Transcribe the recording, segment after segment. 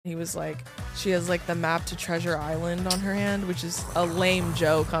He was like, she has like the map to Treasure Island on her hand, which is a lame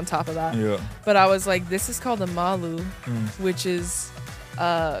joke on top of that. Yeah. But I was like, this is called a malu, which is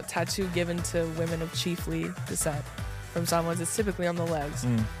a tattoo given to women of chiefly descent from Samoans. It's typically on the legs.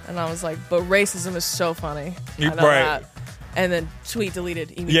 And I was like, but racism is so funny. I know that. And then tweet deleted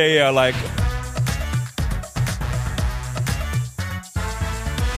immediately. Yeah, like...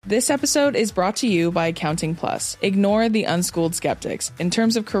 This episode is brought to you by Accounting Plus. Ignore the unschooled skeptics. In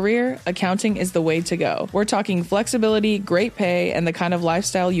terms of career, accounting is the way to go. We're talking flexibility, great pay, and the kind of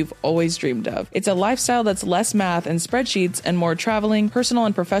lifestyle you've always dreamed of. It's a lifestyle that's less math and spreadsheets and more traveling, personal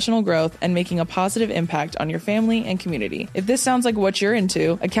and professional growth, and making a positive impact on your family and community. If this sounds like what you're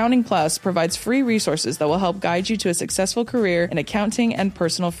into, Accounting Plus provides free resources that will help guide you to a successful career in accounting and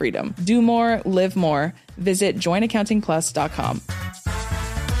personal freedom. Do more, live more. Visit joinaccountingplus.com.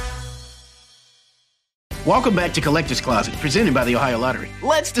 Welcome back to Collector's Closet, presented by the Ohio Lottery.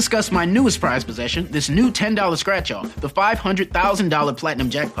 Let's discuss my newest prize possession, this new $10 scratch-off, the $500,000 Platinum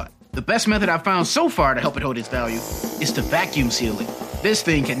Jackpot. The best method I've found so far to help it hold its value is to vacuum seal it. This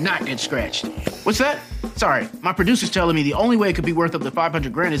thing cannot get scratched. What's that? Sorry, my producer's telling me the only way it could be worth up to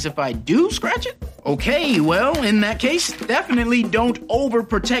 $500,000 is if I do scratch it? Okay, well, in that case, definitely don't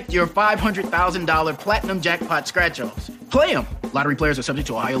overprotect your $500,000 Platinum Jackpot scratch-offs. Play them. Lottery players are subject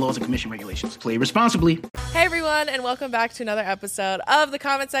to Ohio laws and commission regulations. Play responsibly. Hey everyone, and welcome back to another episode of the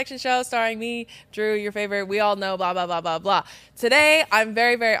Comment Section Show, starring me, Drew, your favorite. We all know blah, blah, blah, blah, blah. Today, I'm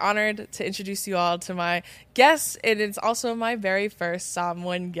very, very honored to introduce you all to my guest. It is also my very first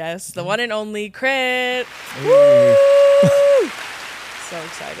Samoan guest, the one and only Krit. Woo! So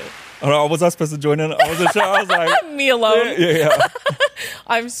excited. Oh, was I supposed to join in? I wasn't sure. I was like... Me alone. Yeah.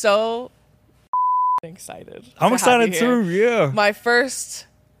 I'm so excited. I'm excited too, yeah. My first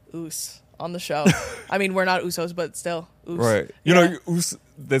oos on the show. I mean, we're not usos, but still oos. Right. You know,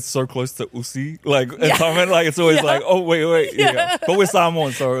 that's so close to usi. Like, in comment, like, it's always like, oh, wait. Yeah. But we're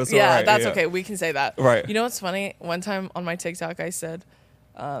Samoan, so it's all right. That's okay. We can say that. Right. You know what's funny? One time on my TikTok, I said,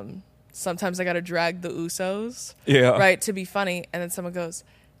 sometimes I got to drag the usos. Yeah. Right, to be funny. And then someone goes,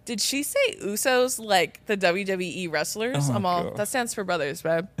 did she say usos like the WWE wrestlers? Oh, I'm all, God. That stands for brothers,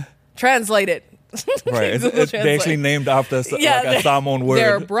 babe. Translate it. Right. It's actually named after like a Samoan word.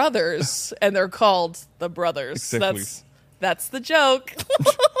 They're brothers, and they're called the brothers. Exactly. That's the joke.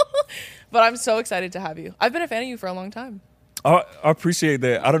 But I'm so excited to have you. I've been a fan of you for a long time. I appreciate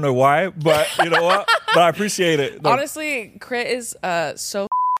that. I don't know why, but you know what? But I appreciate it. Like, honestly, Krit is so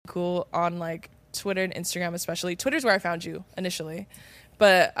cool on like Twitter and Instagram especially. Twitter's where I found you initially.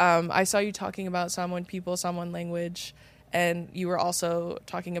 But I saw you talking about Samoan people, Samoan language, and you were also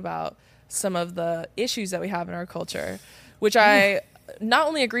talking about some of the issues that we have in our culture, which I not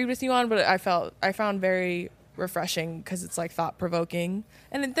only agreed with you on, but I found very refreshing because it's like thought-provoking,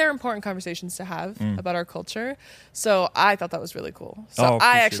 and they're important conversations to have about our culture. So I thought that was really cool. So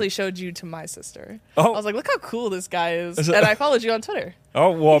I actually showed you to my sister. I was like, look how cool this guy is. And I followed you on Twitter.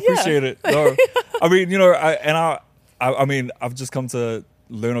 Oh, well, I appreciate it. No. I mean, you know, I mean, I've just come to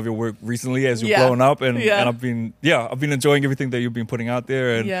learn of your work recently as you've grown up, and I've been enjoying everything that you've been putting out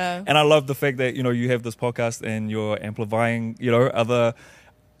there, and I love the fact that, you know, you have this podcast and you're amplifying, you know,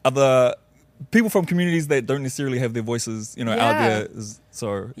 other people from communities that don't necessarily have their voices, you know, out there.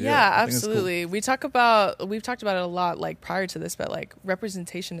 So absolutely. Cool. We've talked about it a lot, like prior to this, but like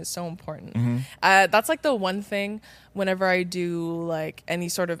representation is so important. That's like the one thing whenever I do like any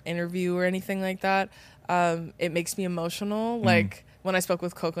sort of interview or anything like that, it makes me emotional. Like when I spoke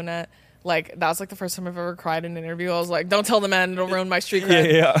with Coconut, like that was like the first time I've ever cried in an interview. I was like, don't tell the man, it'll ruin my street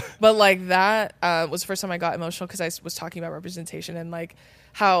cred. Yeah. But like that was the first time I got emotional because I was talking about representation and like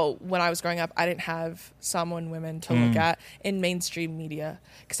how when I was growing up, I didn't have Samoan women to look at in mainstream media.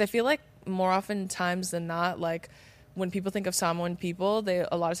 Because I feel like more often times than not, like when people think of Samoan people, they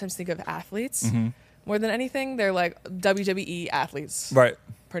a lot of times think of athletes more than anything. They're like WWE athletes. Right.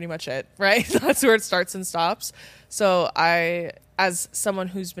 Pretty much it, right? That's where it starts and stops. So I, as someone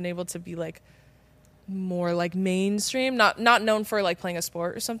who's been able to be like more like mainstream, not known for like playing a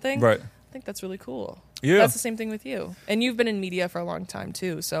sport or something, right, I think that's really cool. Yeah. That's the same thing with you. And you've been in media for a long time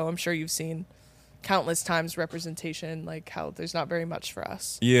too, so I'm sure you've seen countless times representation, like how there's not very much for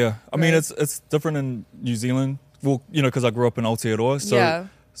us. Yeah. I mean, it's different in New Zealand. Well, you know, because I grew up in Aotearoa,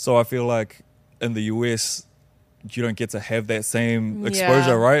 so I feel like in the US you don't get to have that same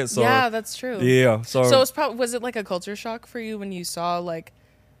exposure, right? So yeah, that's true. Yeah. So it's was it like a culture shock for you when you saw like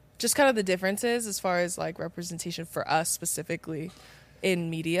just kind of the differences as far as like representation for us specifically in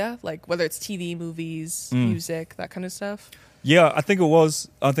media, like whether it's TV, movies, music, that kind of stuff? Yeah, I think it was.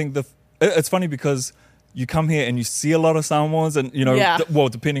 I think it's funny because you come here and you see a lot of Samoans, and well,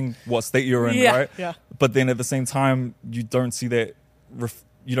 depending what state you're in, right? Yeah. But then at the same time, you don't see that.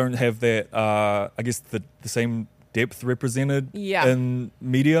 You don't have that. I guess the same depth represented in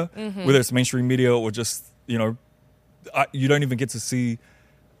media, whether it's mainstream media or just you don't even get to see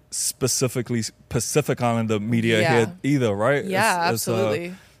specifically Pacific Islander media here either, right? Yeah,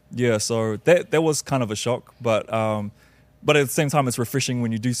 absolutely. So that was kind of a shock, but at the same time, it's refreshing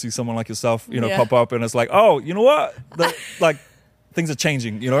when you do see someone like yourself, pop up, and it's like, oh, you know what? Like things are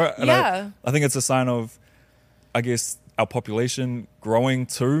changing, And I think it's a sign of, I guess, our population growing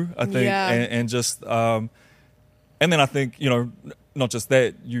too. I think, and just, and then I think, not just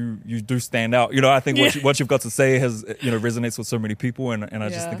that, you do stand out. I think what you've got to say has, resonates with so many people, and I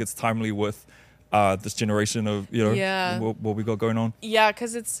just think it's timely with this generation of, what we got going on. Yeah,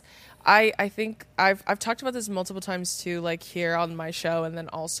 because it's. I think I've talked about this multiple times too, like here on my show, and then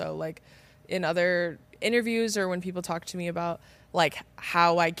also like in other interviews or when people talk to me about like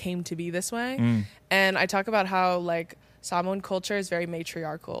how I came to be this way. And I talk about how like Samoan culture is very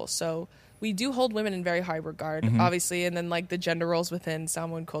matriarchal. So we do hold women in very high regard, obviously, and then like the gender roles within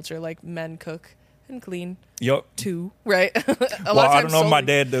Samoan culture, like men cook and clean. Yep. Too, right? Well, I don't know if my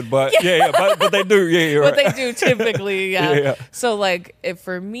dad did, but but they do. Yeah, right. But they do typically, yeah. So like,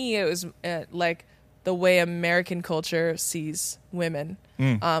 for me, it was like the way American culture sees women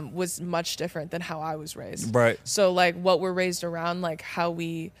was much different than how I was raised. Right. So like, what we're raised around, like how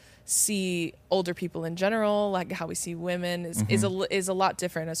we see older people in general, like how we see women is a lot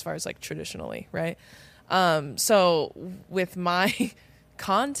different as far as like traditionally, right? So with my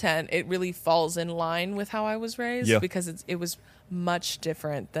content, it really falls in line with how I was raised because it was much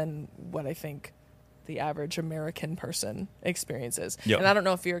different than what I think the average American person experiences. And I don't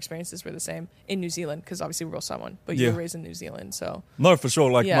know if your experiences were the same in New Zealand, because obviously we're all someone, but you were raised in New Zealand, so. No, for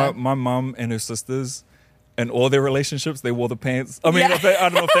sure. Like my mom and her sisters, and all their relationships, they wore the pants. I mean, I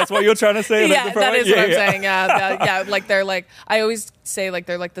don't know if that's what you're trying to say. That is what I'm saying. Yeah, like they're like, I always say like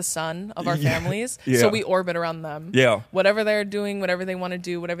they're like the sun of our families. So we orbit around them. Yeah. Whatever they're doing, whatever they want to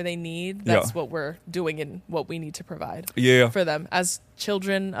do, whatever they need, that's what we're doing and what we need to provide for them as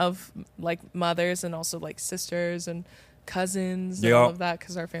children of like mothers and also like sisters and cousins and all of that,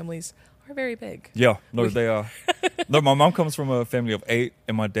 because our families are very big. Yeah, no, they are. No, my mom comes from a family of 8,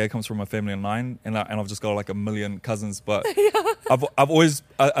 and my dad comes from a family of 9, and I've just got like a million cousins. But I've always,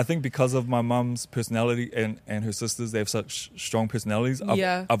 I think because of my mom's personality and her sisters, they have such strong personalities.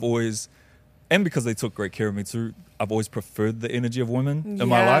 I've always, and because they took great care of me too, I've always preferred the energy of women in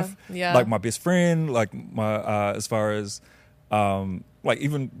my life. Yeah. Like my best friend, like my as far as. Like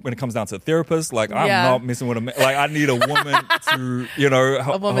even when it comes down to a therapist, like I'm not messing with a man. Like I need a woman to,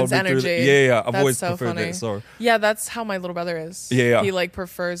 a woman's energy. I've always preferred that. So that's how my little brother is. He like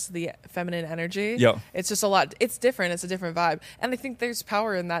prefers the feminine energy. It's just a lot. It's different. It's a different vibe, and I think there's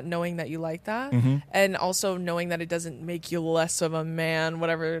power in that, knowing that you like that, and also knowing that it doesn't make you less of a man.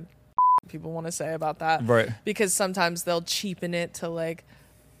 Whatever people want to say about that, right? Because sometimes they'll cheapen it to like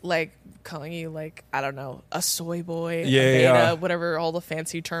calling you like, I don't know, a soy boy, a beta, whatever all the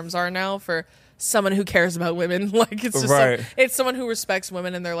fancy terms are now for someone who cares about women. Like it's just it's someone who respects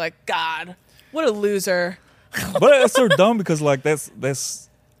women, and they're like, God, what a loser. But it's so dumb because like that's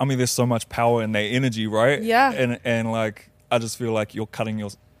I mean, there's so much power in that energy, right? Yeah. And like I just feel like you're cutting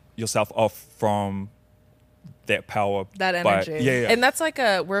yourself off from that power, that energy. And that's like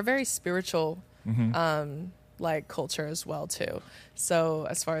we're a very spiritual like culture as well too. So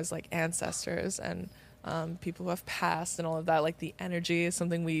as far as like ancestors and people who have passed and all of that, like the energy is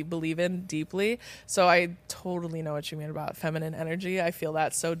something we believe in deeply. So I totally know what you mean about feminine energy. I feel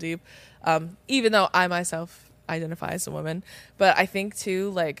that so deep, even though I myself identify as a woman. But I think too,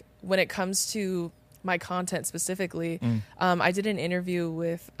 like when it comes to my content specifically, I did an interview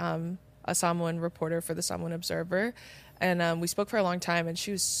with a Samoan reporter for the Samoan Observer, and we spoke for a long time, and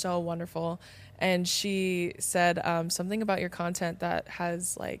she was so wonderful. And she said something about your content that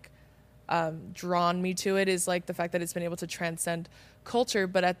has like drawn me to it is like the fact that it's been able to transcend culture,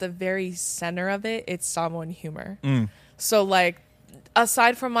 but at the very center of it, it's Samoan humor. So like,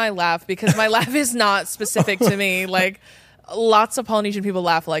 aside from my laugh, because my laugh is not specific to me, like lots of Polynesian people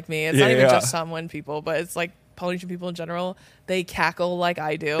laugh like me. It's not even just Samoan people, but it's like Polynesian people in general, they cackle like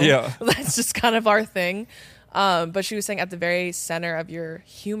I do. That's just kind of our thing. But she was saying at the very center of your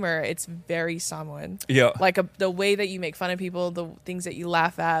humor, it's very Samoan. Like the way that you make fun of people, the things that you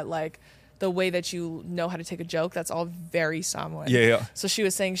laugh at, like the way that you know how to take a joke, that's all very Samoan. So she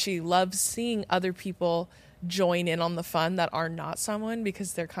was saying she loves seeing other people join in on the fun that are not Samoan,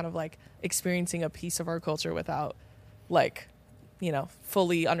 because they're kind of like experiencing a piece of our culture without like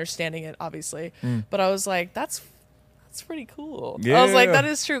fully understanding it, obviously. But I was like, that's pretty cool. Yeah. I was like, that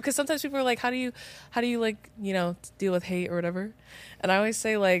is true. Because sometimes people are like, how do you like, deal with hate or whatever? And I always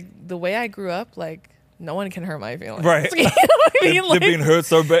say, like, the way I grew up, like, no one can hurt my feelings. Right. You know what I mean? They're being hurt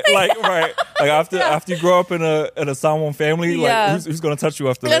so bad. Like, right. Like after you grow up in a Samoan family, like who's gonna touch you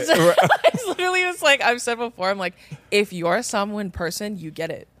after that? Right. It's literally, it's like I've said before, I'm like, if you're a Samoan person, you get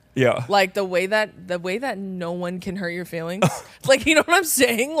it. Yeah. Like the way that no one can hurt your feelings. Like, you know what I'm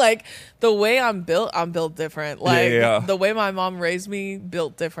saying? Like the way I'm built different. Like the way my mom raised me,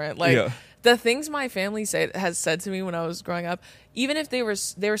 built different. Like the things my family has said to me when I was growing up, even if they were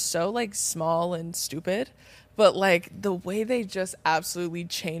so like small and stupid, but like the way they just absolutely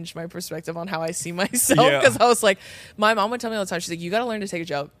changed my perspective on how I see myself. Because I was like, my mom would tell me all the time, she's like, you got to learn to take a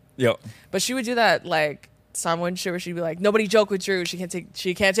joke. Yep. But she would do that like Samoan shit where she'd be like, nobody joke with Drew. She can't take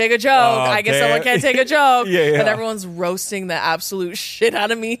a joke. I guess someone can't take a joke. And everyone's roasting the absolute shit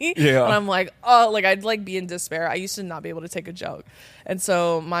out of me. Yeah. And I'm like, oh, like I'd like be in despair. I used to not be able to take a joke. And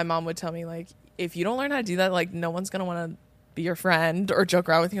so my mom would tell me, like, if you don't learn how to do that, like no one's gonna want to be your friend or joke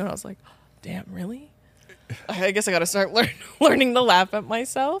around with you. And I was like, damn, really? I guess I gotta start learning to laugh at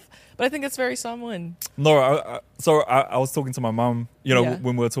myself. But I think it's very Samoan. No, I was talking to my mom, when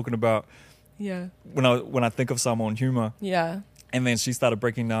we were talking about when I think of Samoan humor. Yeah. And then she started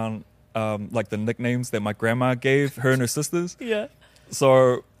breaking down like the nicknames that my grandma gave her and her sisters. Yeah.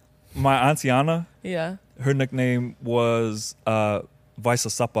 So my auntie Anna, her nickname was Vaisa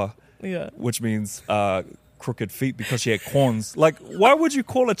Sapa, which means crooked feet because she had corns. Like, why would you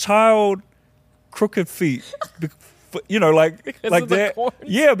call a child crooked feet? Like that. Corns.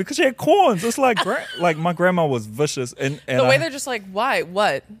 Yeah, because she had corns. It's like like my grandma was vicious, and the way they're just like, why?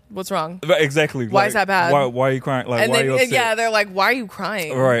 What's wrong? Exactly. Why is that bad? Why are you crying? Like, and why then, are you upset? Yeah, they're like, why are you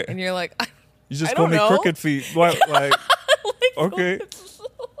crying? Right. And you're like, you just call me crooked feet. Why? Like, okay.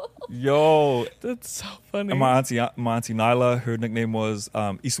 Yo, that's so funny. And my auntie Nyla, her nickname was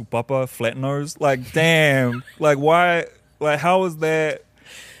Isu Papa, flat nose. Like, damn. Like, why? Like, how is that?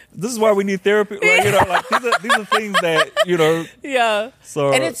 This is why we need therapy. Like, like these are things that Yeah.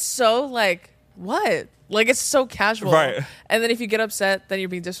 So and it's so like what? Like it's so casual. Right. And then if you get upset, then you're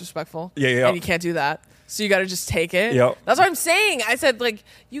being disrespectful. Yeah. And you can't do that. So you got to just take it. Yep. That's what I'm saying. I said, like,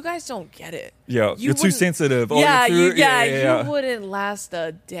 you guys don't get it. Yeah. You're too sensitive. You wouldn't last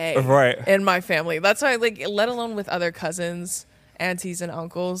a day. Right. In my family. That's why, like, let alone with other cousins, aunties, and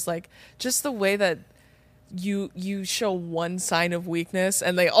uncles, like, just the way that you show one sign of weakness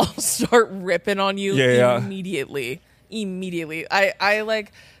and they all start ripping on you immediately. I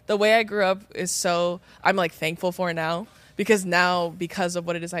like the way I grew up is so I'm like thankful for now because of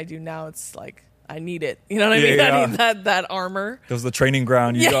what it is I do now, it's like I need it. You know what I mean? I need that armor. That was the training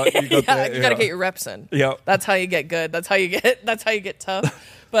ground. You got you got to get your reps in. Yeah. That's how you get good. That's how you get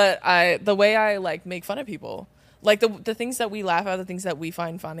tough. But the way I like make fun of people, like the things that we laugh at, the things that we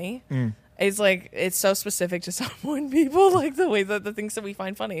find funny. It's like it's so specific to Samoan people, like the way that the things that we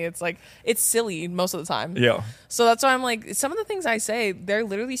find funny. It's like it's silly most of the time. Yeah. So that's why I'm like, some of the things I say, they're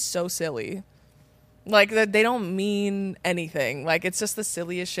literally so silly. Like they don't mean anything. Like it's just the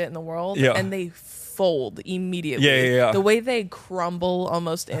silliest shit in the world. Yeah. And they fold immediately. Yeah. The way they crumble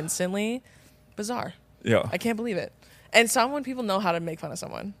almost instantly. Bizarre. Yeah. I can't believe it. And Samoan people know how to make fun of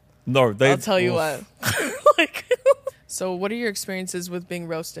someone. No, I'll tell you what. Like so what are your experiences with being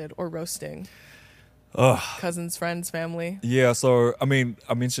roasted or roasting? Cousins, friends, family? Yeah, so I mean,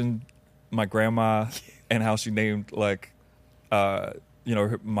 I mentioned my grandma and how she named like my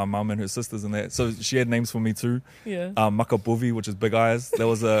mom and her sisters and that. So she had names for me too. Yeah. Makabuvi, which is big eyes. That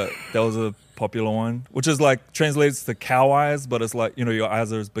was a popular one, which is like translates to cow eyes, but it's like, your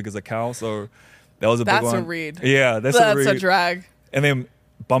eyes are as big as a cow. So that was a big one. That's a read. Yeah, that's a read. That's a drag. And then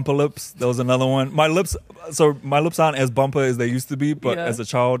bumper lips, that was another one. My lips aren't as bumper as they used to be, but as a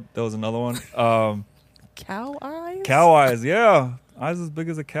child, that was another one. Cow eyes? Cow eyes, yeah. Eyes as big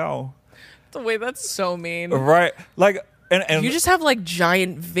as a cow. The way that's so mean. Right. Like, and you just have like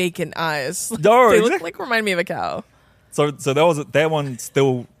giant vacant eyes. No, they look like remind me of a cow. So that one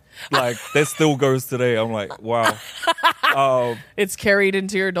still like that still goes today. I'm like, wow. It's carried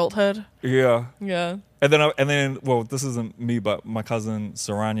into your adulthood. Yeah. Yeah. And then well, this isn't me, but my cousin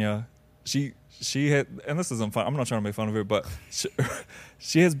Saranya, she had, and this isn't fun. I'm not trying to make fun of her, but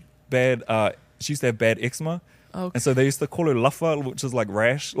she has bad. She used to have bad eczema. Okay. And so they used to call her Luffa, which is like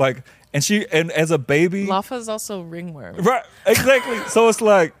rash. Like, and as a baby, Luffa is also ringworm. Right, exactly. So it's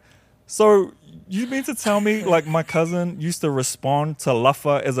like, so you mean to tell me like my cousin used to respond to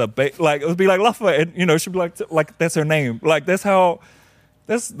Luffa as a baby? Like it would be like Luffa, and she'd be like that's her name. Like that's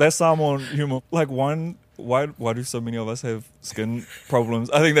Samoan humor. Like one why do so many of us have skin problems?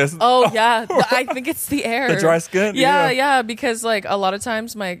 I think that's I think it's the air, the dry skin. Yeah, because like a lot of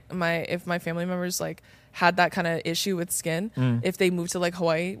times if my family members like had that kind of issue with skin, if they moved to like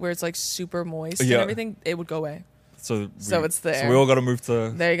Hawaii where it's like super moist and everything, it would go away. So it's the air. So we all got to move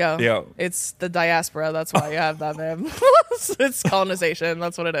to. There you go. Yeah, it's the diaspora. That's why you have that, man. It's colonization.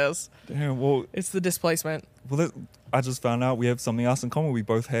 That's what it is. Damn. Well, it's the displacement. Well, I just found out we have something else in common. We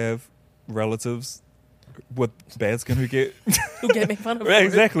both have relatives with bad skin who get made fun of.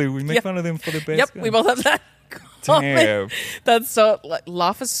 Exactly. We make fun of them for their bad skin. Yep. We both have that. Damn. That's so like,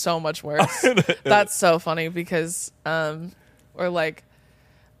 Lof is so much worse. That's so funny because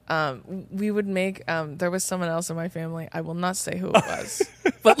we would make there was someone else in my family, I will not say who it was,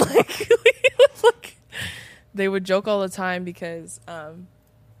 but like they would joke all the time because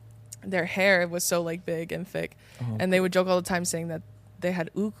their hair was so like big and thick, and they would joke all the time saying that they had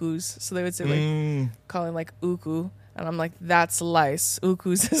ukus, so they would say like calling like uku. And I'm like, that's lice.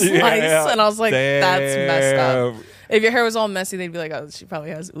 Ukus is lice. And I was like, that's messed up. If your hair was all messy, they'd be like, oh, she probably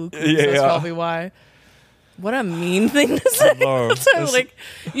has ukus. That's probably why. What a mean thing to say. So, like,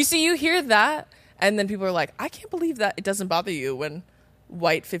 you hear that, and then people are like, I can't believe that it doesn't bother you when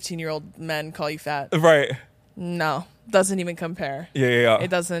white 15-year-old men call you fat. Right. No, doesn't even compare. Yeah. It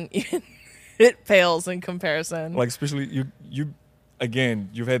doesn't even, it pales in comparison. Like, especially you again,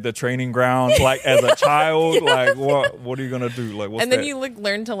 you've had the training ground like as a child. Like, what are you gonna do? Like, what's and then that? you like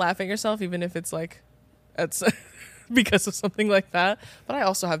learn to laugh at yourself, even if it's like, it's because of something like that. But I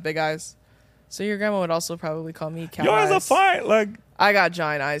also have big eyes, so your grandma would also probably call me cow eyes. Your eyes are fine. Like, I got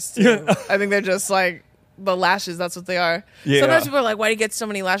giant eyes too. Yeah. I think they're just like the lashes. That's what they are. Yeah. Sometimes people are like, "Why do you get so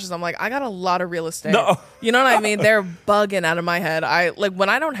many lashes?" I'm like, I got a lot of real estate. No. You know what I mean? They're bugging out of my head. I like when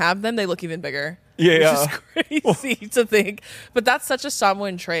I don't have them, they look even bigger. Yeah, which is crazy to think, but that's such a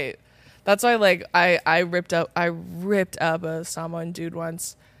Samoan trait. That's why, like, I ripped up a Samoan dude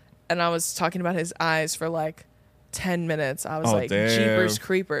once, and I was talking about his eyes for like 10 minutes. I was like, damn. Jeepers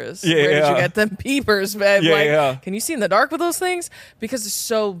creepers, yeah, where did you get them peepers, man? Yeah, like, can you see in the dark with those things? Because it's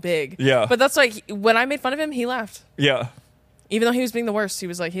so big. Yeah, but that's like when I made fun of him, he laughed. Yeah, even though he was being the worst, he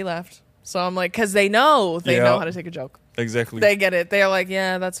was like, he laughed. So I'm like, because they know how to take a joke. Exactly, they get it. They are like,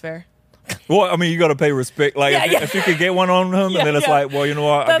 yeah, that's fair. Well, I mean, you got to pay respect. Like, if you could get one on him, and then it's like, well, you know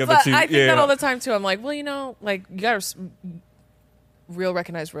what, I'll give it to you. I think that all the time, too. I'm like, well, you know, like, you got to real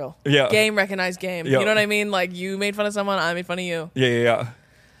recognize real. Yeah. Game recognize game. Yeah. You know what I mean? Like, you made fun of someone, I made fun of you. Yeah.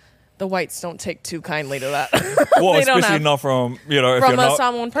 The whites don't take too kindly to that. Well, especially not from, if you're not. From a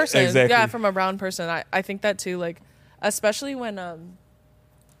Samoan person. Exactly. Yeah, from a brown person. I think that, too. Like, especially when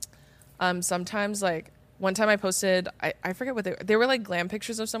sometimes, like, one time I posted, I forget what they were like glam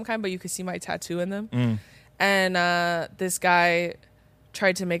pictures of some kind, but you could see my tattoo in them. And this guy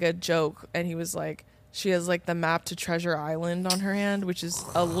tried to make a joke, and he was like, she has like the map to Treasure Island on her hand, which is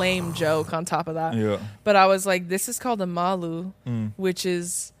a lame joke on top of that. Yeah. But I was like, this is called a malu, which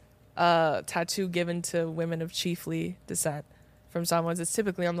is a tattoo given to women of chiefly descent from Samoans. It's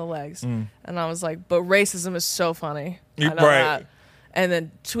typically on the legs. And I was like, but racism is so funny. I know that. And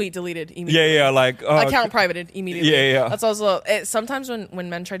then tweet deleted immediately. Yeah, like... account privated immediately. Yeah. That's also... sometimes when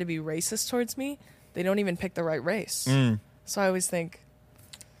men try to be racist towards me, they don't even pick the right race. So I always think,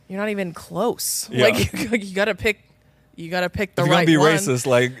 you're not even close. Yeah. Like, you gotta pick the right one. If you're gonna be racist,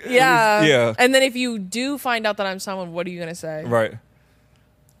 like... Yeah. And then if you do find out that I'm someone, what are you gonna say? Right.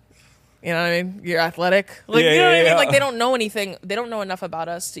 You know what I mean? You're athletic. Like, you know what I mean? Like, they don't know anything. They don't know enough about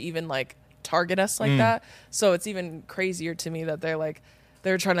us to even, like, target us like that. So it's even crazier to me that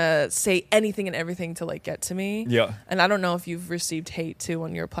they're trying to say anything and everything to like get to me. Yeah. And I don't know if you've received hate too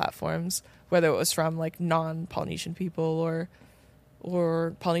on your platforms, whether it was from like non-Polynesian people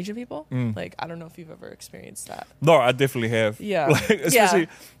or Polynesian people. Like, I don't know if you've ever experienced that. No, I definitely have. Yeah. Like, especially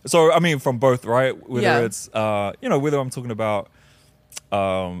so I mean from both, right? Whether it's whether I'm talking about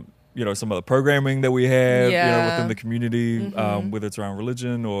some of the programming that we have, within the community, whether it's around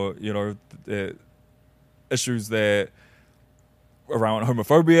religion or, the issues that around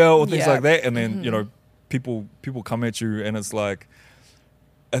homophobia or things like that. And then, people come at you and it's like,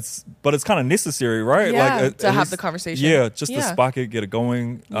 it's kind of necessary, right? Yeah, like to have the conversation. Yeah. Just to spark it, get it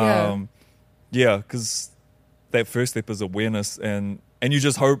going. Yeah. Cause that first step is awareness and you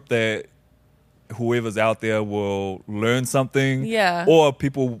just hope that whoever's out there will learn something. Yeah. Or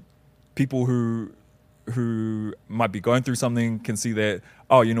people who might be going through something can see that,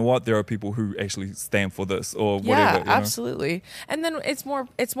 oh, you know what, there are people who actually stand for this or whatever. Yeah, absolutely. And then it's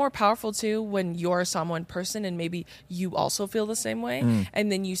more powerful too when you're a Samoan person and maybe you also feel the same way,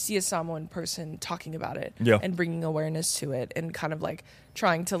 and then you see a Samoan person talking about it and bringing awareness to it and kind of like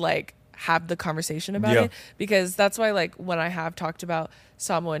trying to like have the conversation about it, because that's why, like, when I have talked about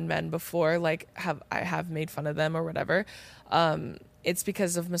Samoan men before, like, I have made fun of them or whatever, it's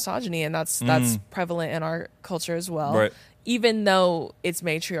because of misogyny, and that's prevalent in our culture as well. Right. Even though it's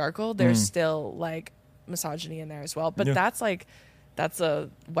matriarchal, there's still like misogyny in there as well. But that's a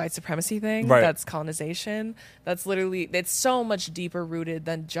white supremacy thing. Right. That's colonization. That's literally, it's so much deeper rooted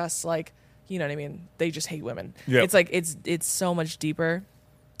than just like, you know what I mean? They just hate women. Yep. It's like, it's so much deeper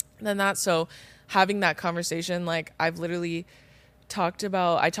than that. So having that conversation, like, I've literally talked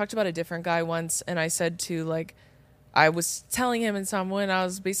about a different guy once, and I said to, like, I was telling him in Samoan, I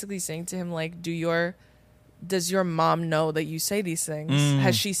was basically saying to him, like, does your mom know that you say these things?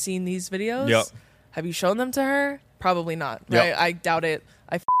 Has she seen these videos? Yep. Have you shown them to her? Probably not. Right? Yep. I doubt it.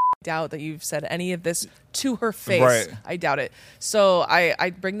 I doubt that you've said any of this to her face. Right. I doubt it. So I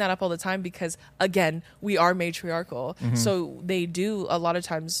bring that up all the time because, again, we are matriarchal. So they do a lot of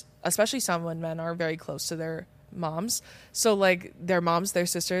times, especially Samoan men, are very close to their moms. So like their moms, their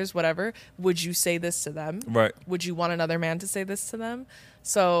sisters, whatever, would you say this to them? Right. Would you want another man to say this to them?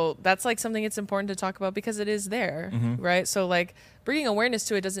 So that's like something it's important to talk about because it is there. Right. So like bringing awareness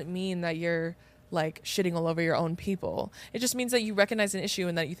to it doesn't mean that you're like shitting all over your own people. It just means that you recognize an issue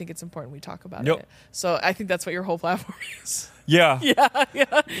and that you think it's important we talk about it. So I think that's what your whole platform is. Yeah.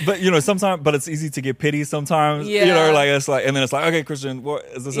 But you know, sometimes, but it's easy to get pity sometimes. You know, like it's like, and then it's like, okay, Christian, what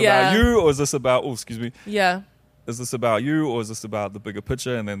is this about you, or is this about? Oh, excuse me. Is this about you, or is this about the bigger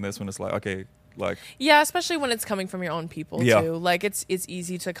picture? And then this one is like, okay, like, especially when it's coming from your own people too. Like it's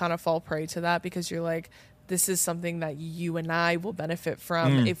easy to kind of fall prey to that because you're like, this is something that you and I will benefit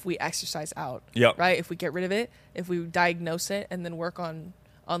from if we exercise out. Right? If we get rid of it, if we diagnose it and then work on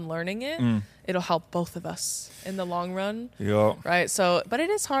unlearning it, it'll help both of us in the long run. Right? So, but it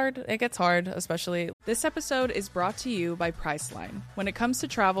is hard. It gets hard, especially. This episode is brought to you by Priceline. When it comes to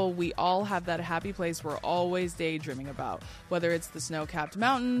travel, we all have that happy place we're always daydreaming about. Whether it's the snow-capped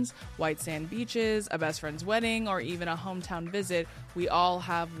mountains, white sand beaches, a best friend's wedding, or even a hometown visit, we all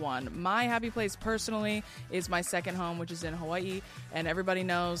have one. My happy place personally is my second home, which is in Hawaii. And everybody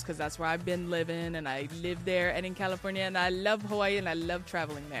knows because that's where I've been living, and I live there and in California, and I love Hawaii and I love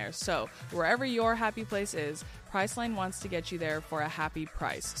traveling there. So wherever your happy place is, Priceline wants to get you there for a happy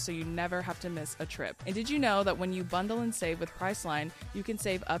price, so you never have to miss a trip. And did you know that when you bundle and save with Priceline, you can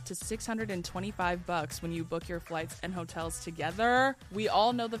save up to $625 when you book your flights and hotels together? We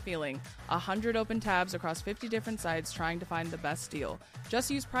all know the feeling. 100 open tabs across 50 different sites trying to find the best deal.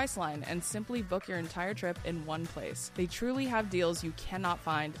 Just use Priceline and simply book your entire trip in one place. They truly have deals you cannot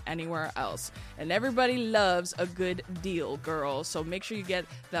find anywhere else. And everybody loves a good deal, girl. So make sure you get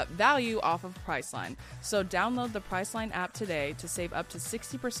that value off of Priceline. So download the Priceline app today to save up to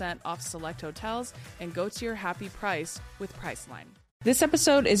 60% off select hotels and go to your happy price with Priceline. This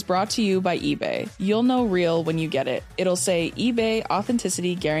episode is brought to you by eBay. You'll know real when you get it. It'll say eBay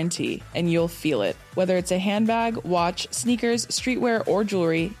Authenticity Guarantee, and you'll feel it. Whether it's a handbag, watch, sneakers, streetwear, or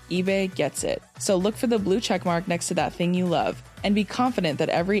jewelry, eBay gets it. So look for the blue checkmark next to that thing you love, and be confident that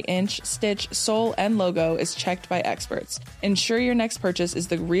every inch, stitch, sole, and logo is checked by experts. Ensure your next purchase is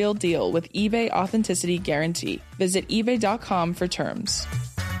the real deal with eBay Authenticity Guarantee. Visit ebay.com for terms.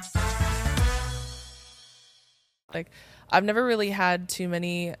 Like, I've never really had too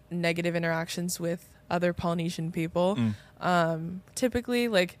many negative interactions with other Polynesian people. Typically,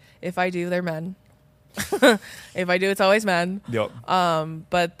 like, if I do, they're men. If I do, it's always men.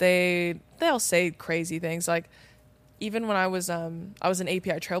 But they'll say crazy things. Like, even when I was an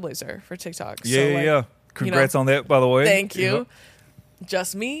API trailblazer for TikTok. Congrats on that, by the way. Thank you.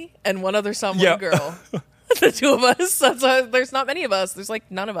 Just me and one other Samoan girl. The two of us. There's not many of us. There's like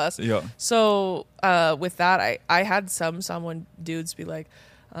none of us. So with that, I had some Samoan dudes be like,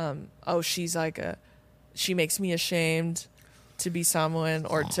 oh, she's like she makes me ashamed to be Samoan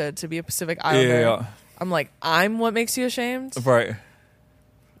or to be a Pacific Islander. I'm like, I'm what makes you ashamed? Right.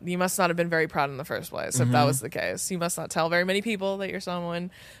 You must not have been very proud in the first place if that was the case. You must not tell very many people that you're Samoan.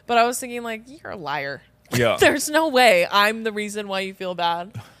 But I was thinking, like, you're a liar. There's no way I'm the reason why you feel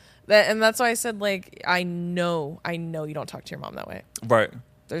bad. And that's why I said, like, I know you don't talk to your mom that way. Right.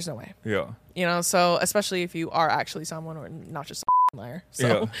 There's no way. You know, so especially if you are actually someone or not just a liar.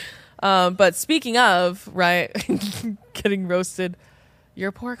 So, but speaking of, right, getting roasted,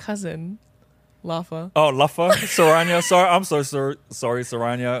 your poor cousin, Lafa. Oh, Lafa? Saranya. Sorry. I'm so sorry,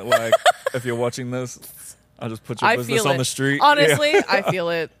 Saranya. Like, if you're watching this, I'll just put your business on the street. Honestly, I feel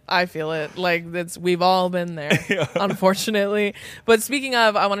it. Like, we've all been there, unfortunately. But speaking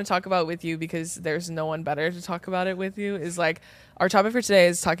of, I want to talk about with you because there's no one better to talk about it with you. Is like, our topic for today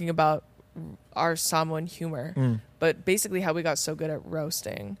is talking about our Samoan humor, but basically how we got so good at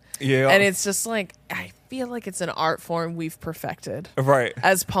roasting. Yeah. And it's just like, I feel like it's an art form we've perfected. Right.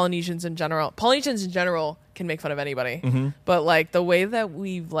 As Polynesians in general. Polynesians in general can make fun of anybody. But like the way that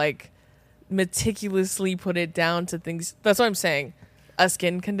we've like meticulously put it down to things, that's what I'm saying. A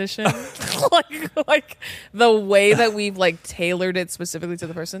skin condition, like the way that we've like tailored it specifically to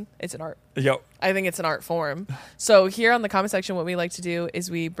the person, it's an art. Yep. I think it's an art form. So here on the comment section, what we like to do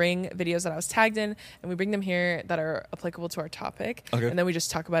is we bring videos that I was tagged in, and we bring them here that are applicable to our topic. Okay. And then we just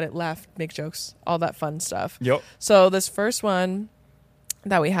talk about it, laugh, make jokes, all that fun stuff. Yep. So this first one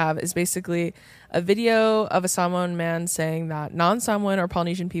that we have is basically a video of a Samoan man saying that non-Samoan or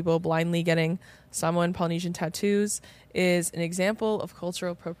Polynesian people blindly getting Samoan Polynesian tattoos is an example of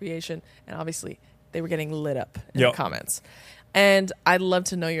cultural appropriation. And obviously they were getting lit up in the comments. And I'd love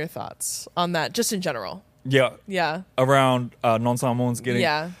to know your thoughts on that, just in general. Yeah. Yeah. Around non-Samoans getting...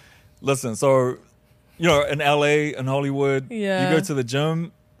 Yeah. Listen, so, you know, in LA, in Hollywood, you go to the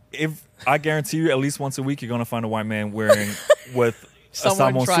gym, if I guarantee you at least once a week you're going to find a white man wearing with a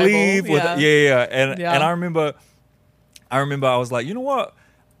Samoan sleeve. And I remember I was like, you know what?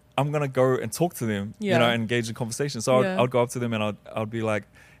 I'm going to go and talk to them, you know, engage in conversation. So I'd go up to them and I'd be like,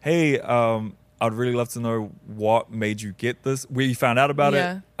 hey, I'd really love to know what made you get this, where you found out about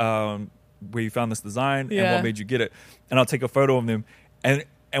it, where you found this design, and what made you get it. And I'll take a photo of them. And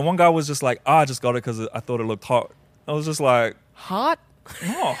one guy was just like, I just got it because I thought it looked hot. I was just like... Hot?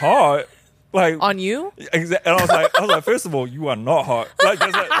 Not hot. Like on you? And I was like, first of all, you are not hot. Like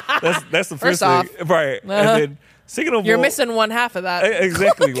that's the first thing. Right. And then second of all, you're missing one half of that.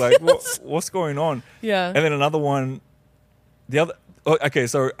 Exactly. Like what's going on? Yeah. And then another one, okay,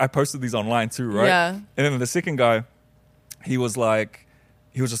 so I posted these online too, right? Yeah. And then the second guy, he was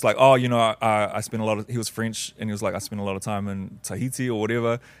just like, oh, you know, I spent he was French, and he was like, I spent a lot of time in Tahiti or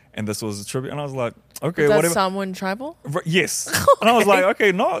whatever, and this was a tribute. And I was like, okay, whatever. That's Samoan tribal? Yes. Okay. And I was like,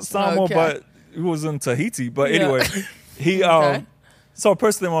 okay, not Samoa, but it was in Tahiti. But anyway, so I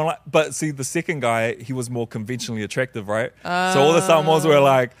posted them online. But see, the second guy, he was more conventionally attractive, right? So all the Samoans were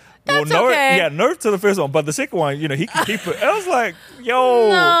like, well, no to the first one, but the second one, you know, he can keep it. I was like, yo,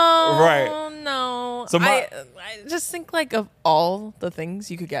 no. So I just think like of all the things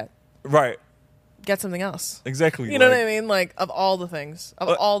you could get, get something else. Exactly. You know what I mean? Like of all the things,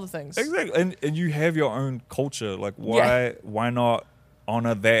 exactly. And you have your own culture. Like why not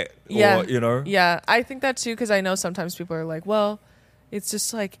honor that? Or, you know? Yeah, I think that too, because I know sometimes people are like, well, it's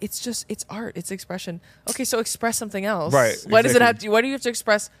just like it's art, it's expression. Okay, so express something else. Right. Why does it have to? Why do you have to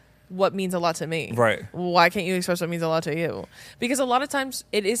express what means a lot to me? Right. Why can't you express what means a lot to you? Because a lot of times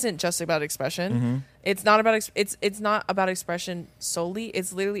it isn't just about expression. It's not about it's not about expression solely.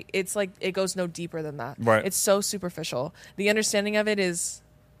 It's literally like it goes no deeper than that. Right. It's so superficial. The understanding of it is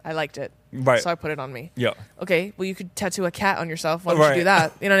I liked it. Right. So I put it on me. Yeah. Okay. Well, you could tattoo a cat on yourself. Why don't you do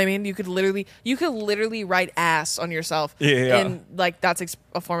that? You know what I mean? You could literally write ass on yourself. Yeah. And like that's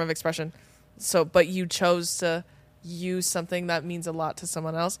a form of expression. So, but you chose to use something that means a lot to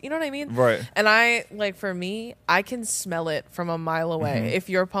someone else. You know what I mean? Right. And for me, I can smell it from a mile away. If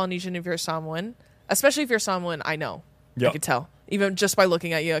you're Polynesian, if you're Samoan, especially if you're Samoan, I know. Yep. I could tell. Even just by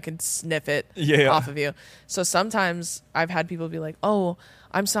looking at you, I can sniff it off of you. So sometimes I've had people be like, oh,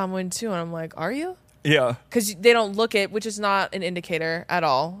 I'm Samoan too. And I'm like, are you? Yeah. Because they don't look it, which is not an indicator at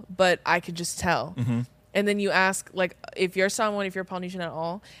all, but I could just tell. And then you ask, like, if you're Samoan, if you're Polynesian at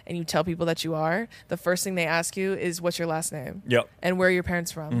all, and you tell people that you are, the first thing they ask you is, what's your last name? Yep. And where are your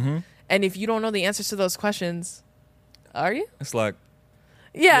parents from? And if you don't know the answers to those questions, are you? It's like...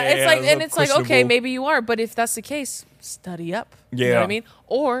 it's like, okay, maybe you are. But if that's the case, study up. Yeah. You know what I mean?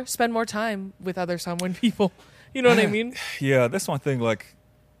 Or spend more time with other Samoan people. You know what I mean? Yeah, that's one thing. Like,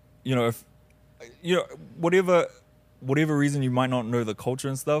 you know, if... You know, whatever reason you might not know the culture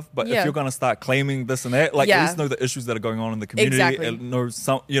and stuff, but if you're gonna start claiming this and that, like at least know the issues that are going on in the community and know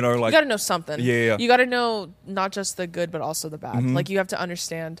some, you know, like you gotta know something. Yeah. You gotta know not just the good but also the bad. Like you have to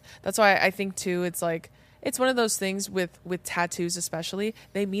understand. That's why I think too, it's like it's one of those things with tattoos especially,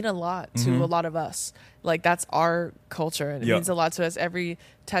 they mean a lot to a lot of us. Like that's our culture and it means a lot to us. Every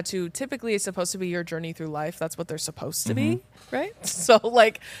tattoo typically is supposed to be your journey through life. That's what they're supposed to be, right? So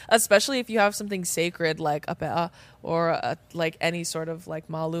like, especially if you have something sacred like a pea or like any sort of like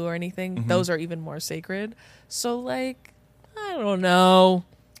malu or anything, those are even more sacred. So like, I don't know.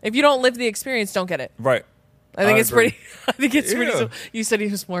 If you don't live the experience, don't get it. Right. I think it's pretty. You said he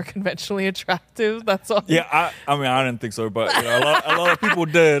was more conventionally attractive. That's all. Yeah, I mean, I didn't think so, but you know, a lot of people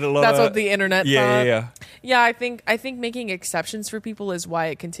did. That's what the internet thought. Yeah. Yeah, I think making exceptions for people is why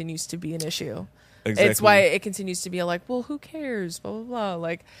it continues to be an issue. Exactly. It's why it continues to be like, well, who cares? Blah, blah, blah.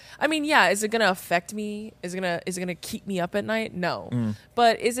 Like, I mean, yeah, is it going to affect me? Is it going to keep me up at night? No.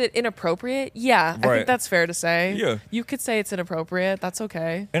 But is it inappropriate? Yeah. I think that's fair to say. Yeah. You could say it's inappropriate. That's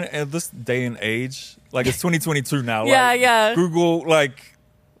okay. And at this day and age, like it's 2022 now. Yeah. Google, like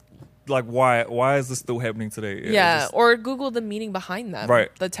why is this still happening today? Yeah. Or Google the meaning behind them. Right.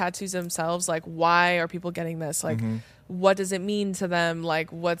 The tattoos themselves. Like, why are people getting this? Like, what does it mean to them?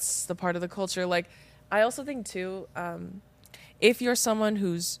 Like, what's the part of the culture? Like, I also think too, if you're someone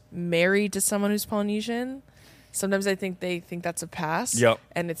who's married to someone who's Polynesian, sometimes I think they think that's a pass. Yep.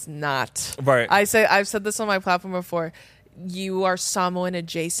 And it's not. Right. I've said this on my platform before. You are Samoan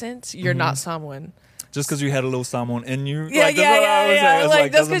adjacent. You're not Samoan. Just because you had a little Samoan in you. Yeah.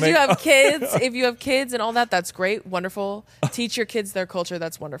 Like, just because you have kids, if you have kids and all that, that's great, wonderful. Teach your kids their culture,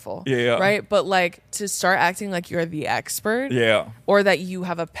 that's wonderful. Yeah. Right? But like, to start acting like you're the expert. Yeah. Or that you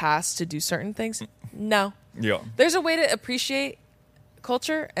have a pass to do certain things. No. Yeah. There's a way to appreciate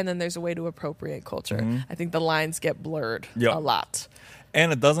culture, and then there's a way to appropriate culture. I think the lines get blurred a lot.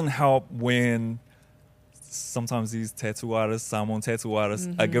 And it doesn't help when sometimes these tattoo artists, Samoan tattoo artists,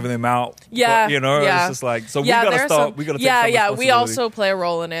 are giving them out. Yeah. But, it's just like, so we gotta stop. We gotta take some responsibility. We also play a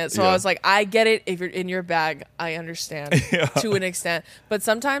role in it. So I was like, I get it. If you're in your bag, I understand to an extent. But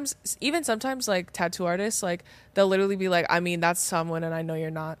sometimes, like tattoo artists, like they'll literally be like, I mean, that's someone, and I know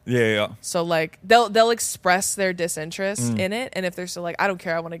you're not. Yeah. So like they'll express their disinterest in it, and if they're still like, I don't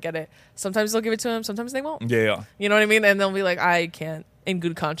care, I want to get it. Sometimes they'll give it to them. Sometimes they won't. Yeah. You know what I mean? And they'll be like, I can't. In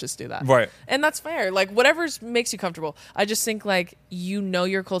good conscience do that. Right. And that's fair. Like, whatever makes you comfortable. I just think, like,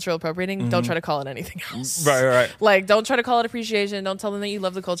 your cultural appropriating. Don't try to call it anything else. Right. Like, don't try to call it appreciation. Don't tell them that you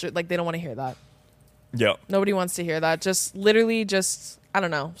love the culture. Like, they don't want to hear that. Yeah. Nobody wants to hear that. Just literally I don't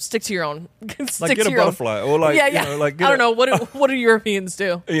know, stick to your own. Like, get a butterfly. Or like, like, I don't know. What do Europeans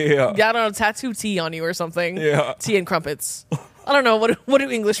do? Yeah, I don't know. Tattoo tea on you or something. Yeah. Tea and crumpets. I don't know. What do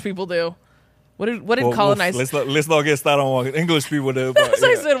English people do? What did colonizers? Let's not get started on what English people do. But, so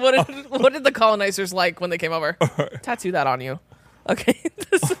I said, what did the colonizers like when they came over? Tattoo that on you. Okay.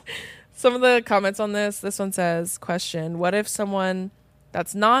 Some of the comments on this. This one says, question: what if someone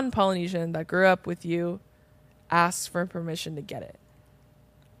that's non-Polynesian that grew up with you asks for permission to get it?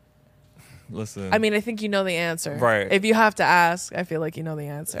 Listen. I mean, I think you know the answer. Right. If you have to ask, I feel like you know the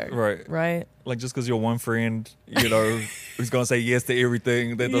answer. Right. Right. Like, just because you're one friend, who's going to say yes to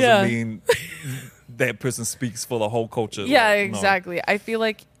everything, that doesn't mean that person speaks for the whole culture. Yeah, like, exactly. No. I feel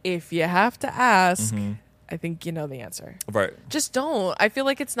like if you have to ask, I think you know the answer. Right. Just don't. I feel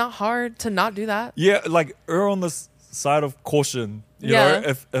like it's not hard to not do that. Yeah, like, err on the side of caution. You know,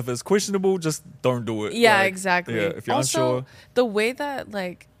 if it's questionable, just don't do it. Yeah, like, exactly. Yeah, if you're also, unsure. The way that,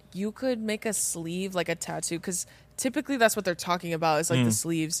 like, you could make a sleeve, like a tattoo, because typically that's what they're talking about is like the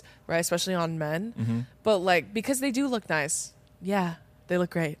sleeves, right? Especially on men. But like, because they do look nice. Yeah, they look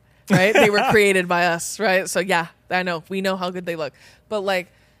great, right? They were created by us, right? So yeah, I know. We know how good they look. But like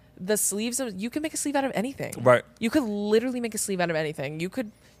the sleeves, you can make a sleeve out of anything. Right. You could literally make a sleeve out of anything. You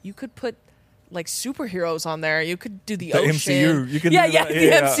could put like superheroes on there. You could do the ocean. MCU. You can the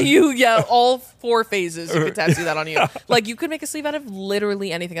MCU. Yeah, all 4 phases. You could tattoo that on you. Like, you could make a sleeve out of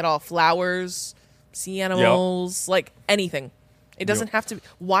literally anything at all. Flowers, sea animals, like anything. It doesn't have to be.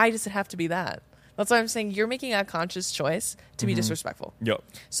 Why does it have to be that? That's why I'm saying you're making a conscious choice to be disrespectful. Yep.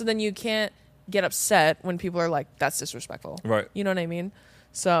 So then you can't get upset when people are like, that's disrespectful. Right. You know what I mean?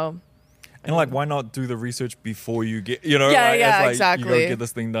 So... And like, why not do the research before you get, exactly. You gotta get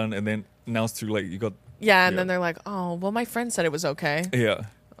this thing done, and then now it's too late. And then they're like, oh, well, my friend said it was okay. Yeah.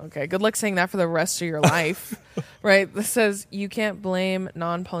 Okay, good luck saying that for the rest of your life. Right? This says, you can't blame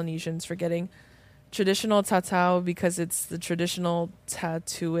non-Polynesians for getting traditional tatau because it's the traditional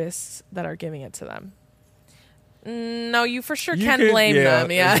tattooists that are giving it to them. No, you for sure can blame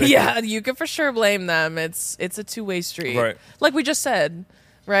them. Yeah, exactly. Yeah, you can for sure blame them. It's a two-way street. Right. Like we just said.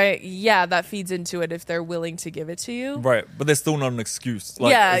 Right. Yeah, that feeds into it if they're willing to give it to you. Right. But there's still not an excuse.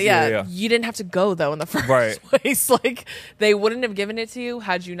 Like, yeah. You didn't have to go, though, in the first place. Like, they wouldn't have given it to you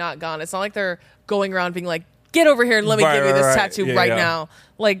had you not gone. It's not like they're going around being like, get over here and let me give you this tattoo now.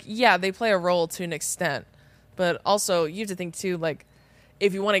 Like, yeah, they play a role to an extent. But also, you have to think, too, like,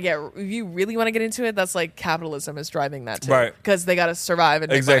 if you really want to get into it, that's like capitalism is driving that, too. Right. Because they got to survive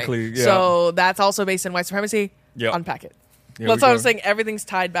and make money. Yeah. So that's also based in white supremacy. Yeah. Unpack it. That's what I'm saying. Everything's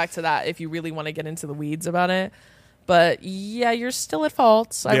tied back to that if you really want to get into the weeds about it. But yeah, you're still at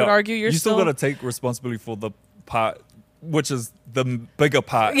fault. I would argue you still got to take responsibility for the part, which is the bigger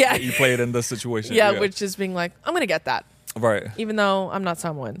part that you played in this situation. Yeah, which is being like, I'm going to get that. Right. Even though I'm not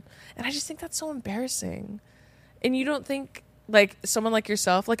someone. And I just think that's so embarrassing. And you don't think like someone like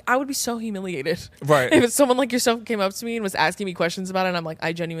yourself, like I would be so humiliated. Right. If someone like yourself came up to me and was asking me questions about it, and I'm like,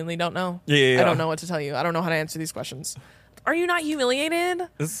 I genuinely don't know. Yeah. I don't know what to tell you. I don't know how to answer these questions. Are you not humiliated?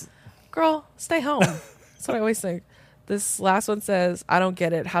 Girl, stay home. That's what I always think. This last one says, I don't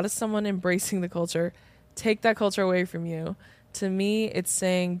get it. How does someone embracing the culture take that culture away from you? To me, it's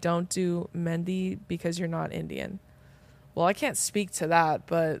saying don't do Mendi because you're not Indian. Well, I can't speak to that,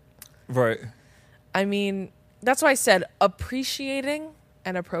 but... Right. I mean, that's why I said appreciating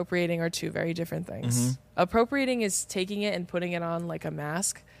and appropriating are two very different things. Mm-hmm. Appropriating is taking it and putting it on like a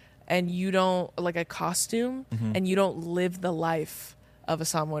mask, and you don't... like a costume, mm-hmm. and you don't live the life of a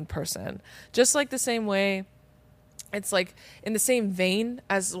Samoan person. Just like the same way... It's like in the same vein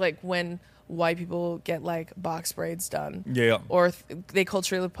as like when white people get like box braids done. Yeah. Or they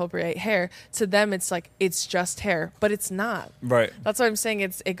culturally appropriate hair. To them, it's like, it's just hair, but it's not. Right. That's what I'm saying.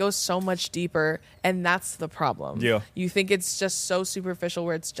 It goes so much deeper, and that's the problem. Yeah. You think it's just so superficial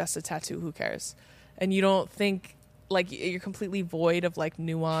where it's just a tattoo. Who cares? And you don't think like you're completely void of like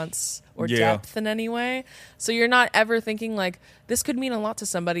nuance or depth in any way. So you're not ever thinking like this could mean a lot to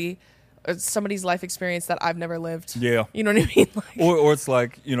somebody. Somebody's life experience that I've never lived. Yeah. You know what I mean? Like, or it's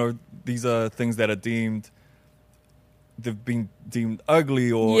like, these are things that are they've been deemed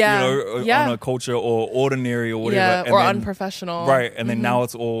ugly or, on a culture or ordinary or whatever. Yeah, or then, unprofessional. Right. And then now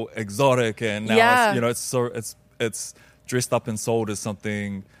it's all exotic and now it's dressed up and sold as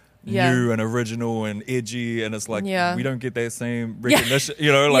something new and original and edgy, and it's like we don't get that same recognition.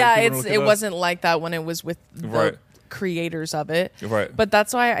 It wasn't like that when it was with the creators of it, right? But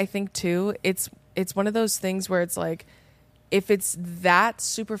that's why I think too it's one of those things where it's like if it's that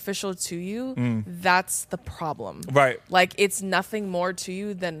superficial to you, that's the problem, right? Like it's nothing more to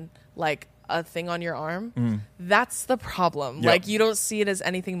you than like a thing on your arm. That's the problem. Yep. Like you don't see it as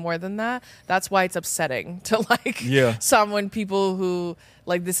anything more than that. That's why it's upsetting to like people who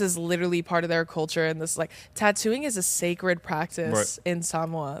like this is literally part of their culture, and this like tattooing is a sacred practice in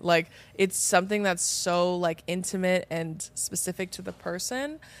Samoa. Like it's something that's so like intimate and specific to the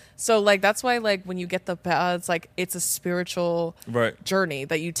person. So like that's why like when you get the it's like it's a spiritual journey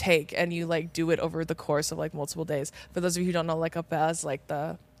that you take, and you like do it over the course of like multiple days. For those of you who don't know, like a pea is like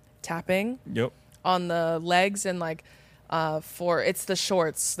the tapping on the legs, and like it's the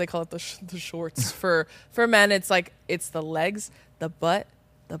shorts, they call it the shorts. for men it's like it's the legs, the butt,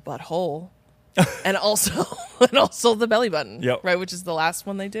 the butthole, and also the belly button, right, which is the last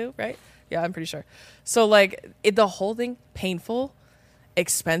one they do, right? Yeah, I'm pretty sure. So like the whole thing, painful,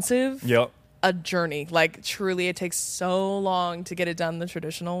 expensive, a journey. Like truly it takes so long to get it done the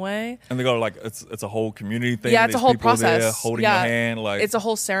traditional way, and they go like it's a whole community thing. It's a whole process there holding your hand, like it's a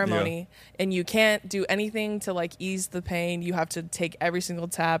whole ceremony, and you can't do anything to like ease the pain. You have to take every single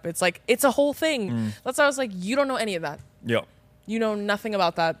tap. It's like it's a whole thing. That's why I was like, you don't know any of that. You know nothing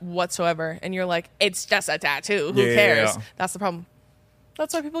about that whatsoever, and you're like, it's just a tattoo, who cares? That's the problem.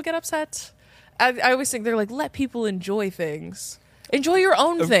 That's why people get upset. I always think they're like, let people enjoy things. Enjoy your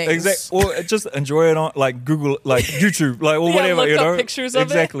own things. Exactly. Or just enjoy it on like Google, like YouTube, like or whatever. Look up pictures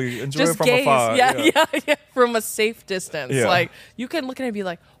of it. Enjoy just it from gaze. afar. Yeah, from a safe distance. Yeah. Like you can look at it and be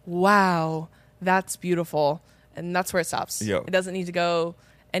like, wow, that's beautiful, and that's where it stops. Yeah. It doesn't need to go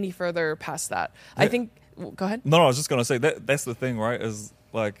any further past that. I think. Go ahead. No, I was just gonna say that's the thing, right? Is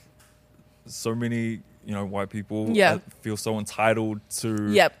like so many white people feel so entitled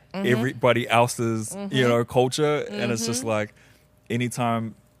to everybody else's culture, and it's just like.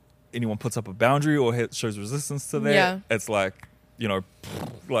 Anytime anyone puts up a boundary or shows resistance to that, it's like,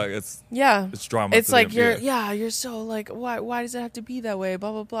 like it's drama. It's like you're so like, why does it have to be that way?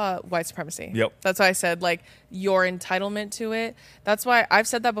 Blah, blah, blah. White supremacy. Yep. That's why I said like your entitlement to it. That's why I've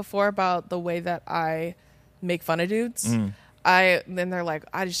said that before about the way that I make fun of dudes. Then they're like,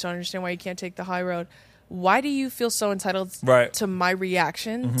 I just don't understand why you can't take the high road. Why do you feel so entitled to my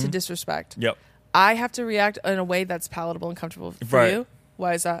reaction to disrespect? Yep. I have to react in a way that's palatable and comfortable for you.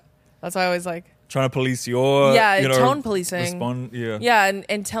 Why is that? That's why I always like trying to police your tone policing. Respond,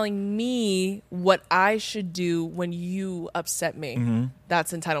 and telling me what I should do when you upset me.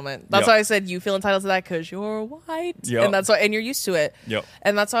 That's entitlement. That's why I said you feel entitled to that because you're white, and that's why, and you're used to it.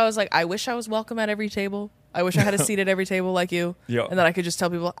 And that's why I was like, I wish I was welcome at every table. I wish I had a seat at every table like you, and then I could just tell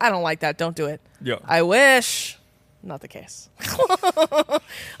people, I don't like that. Don't do it. I wish. Not the case.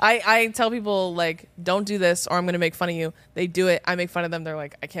 I tell people like, don't do this or I'm going to make fun of you. They do it. I make fun of them. They're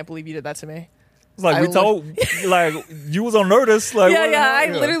like, I can't believe you did that to me. It's like like you was on notice. Like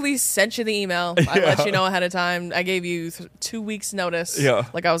I literally sent you the email. I let you know ahead of time. I gave you 2 weeks notice.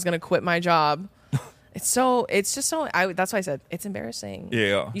 Like I was going to quit my job. That's why I said it's embarrassing.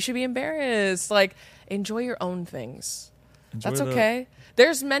 You should be embarrassed. Like enjoy your own things. That's okay.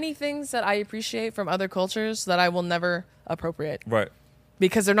 There's many things that I appreciate from other cultures that I will never appropriate. Right.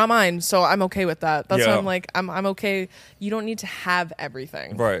 Because they're not mine, so I'm okay with that. That's why I'm like, I'm okay. You don't need to have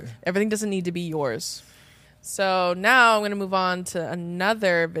everything. Right. Everything doesn't need to be yours. So now I'm going to move on to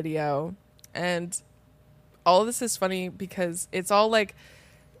another video. And all of this is funny because it's all like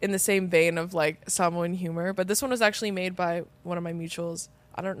in the same vein of like Samoan humor. But this one was actually made by one of my mutuals.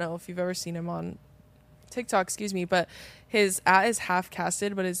 I don't know if you've ever seen him on TikTok, but his is half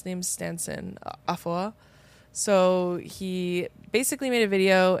casted, but his name's Stanson Afualo. So he basically made a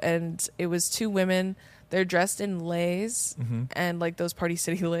video, and it was two women. They're dressed in leis and like those Party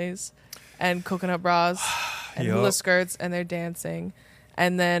City leis and coconut bras and hula skirts, and they're dancing.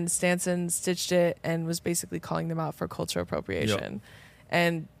 And then Stanson stitched it and was basically calling them out for cultural appropriation.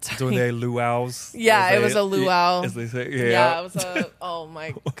 And doing their luau's. Yeah, it was a luau. As they say. Yeah, it was a, oh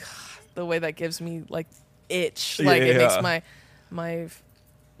my God. The way that gives me like itch. Like it makes my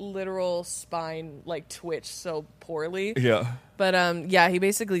literal spine like twitch so poorly. Yeah. But he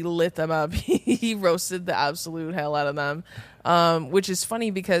basically lit them up. He roasted the absolute hell out of them. Which is funny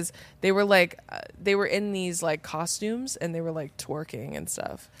because they were like they were in these like costumes and they were like twerking and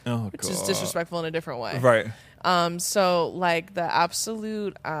stuff. Oh, which is disrespectful in a different way. Right. So like the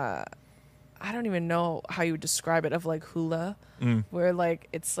absolute I don't even know how you would describe it, of like hula, where like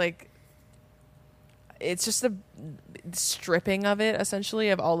it's just the stripping of it, essentially,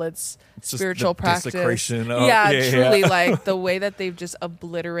 of all its spiritual practice. Desecration. Truly, like the way that they've just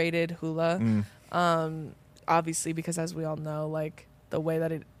obliterated hula. Obviously, because as we all know, like the way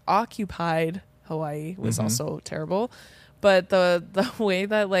that it occupied Hawaii was also terrible. But the way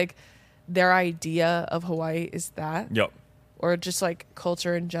that like their idea of Hawaii is that, or just like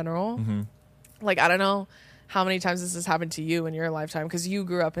culture in general. Like I don't know how many times this has happened to you in your lifetime, because you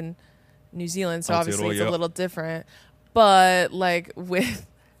grew up in New Zealand, so obviously it's a little different. But like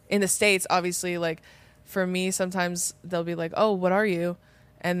in the States, obviously, like for me, sometimes they'll be like, "Oh, what are you?"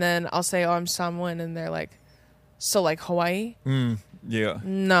 And then I'll say, "Oh, I'm Samoan," and they're like, "So like Hawaii?" Yeah.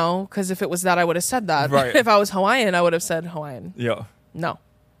 No, because if it was that, I would have said that. Right. If I was Hawaiian, I would have said Hawaiian. Yeah. No,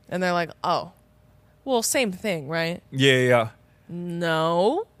 and they're like, "Oh, well, same thing, right?" Yeah.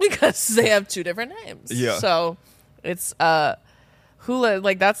 No, because they have two different names. Yeah. So it's hula,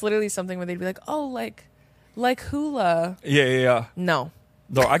 like that's literally something where they'd be like, "Oh, like hula." Yeah. No,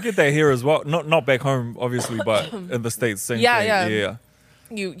 I get that here as well. Not back home, obviously, but in the States, same thing. Yeah.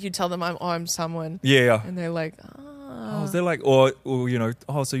 You tell them I'm someone. Yeah. And they're like, oh, is there like, or you know,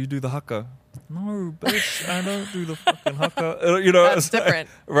 oh, so you do the haka? No, bitch, I don't do the fucking haka. You know, that's different.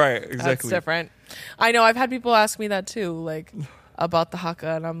 Right, exactly. That's different. I know. I've had people ask me that too, like about the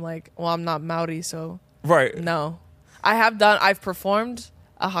haka, and I'm like, well, I'm not Maori, so right. No. I've performed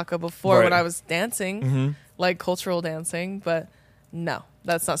a haka before when I was dancing, like cultural dancing, but no,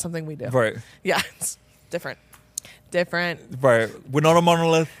 that's not something we do. Right. Yeah, it's different. Right. We're not a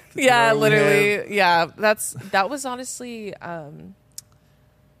monolith. Yeah, literally. Yeah, that was honestly,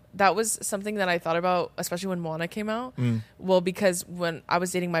 that was something that I thought about, especially when Moana came out. Well, because when I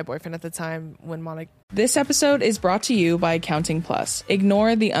was dating my boyfriend at the time, when Moana... This episode is brought to you by Accounting Plus.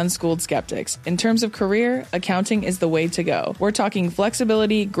 Ignore the unschooled skeptics. In terms of career, accounting is the way to go. We're talking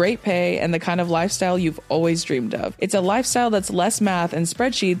flexibility, great pay, and the kind of lifestyle you've always dreamed of. It's a lifestyle that's less math and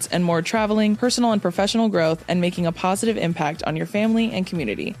spreadsheets and more traveling, personal and professional growth, and making a positive impact on your family and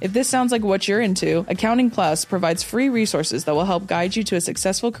community. If this sounds like what you're into, Accounting Plus provides free resources that will help guide you to a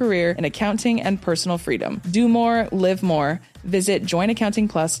successful career in accounting and personal freedom. Do more, live more. Visit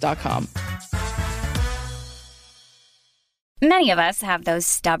joinaccountingplus.com. Many of us have those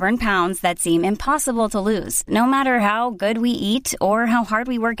stubborn pounds that seem impossible to lose, no matter how good we eat or how hard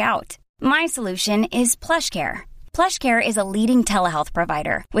we work out. My solution is PlushCare. PlushCare is a leading telehealth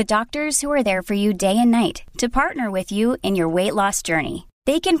provider with doctors who are there for you day and night to partner with you in your weight loss journey.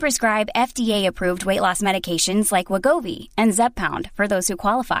 They can prescribe FDA-approved weight loss medications like Wegovy and Zepbound for those who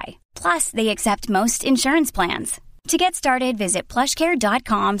qualify. Plus, they accept most insurance plans. To get started, visit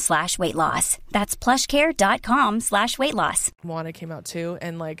plushcare.com/weightloss. That's plushcare.com/weightloss. Moana came out too,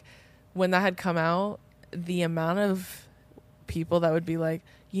 and like when that had come out, the amount of people that would be like,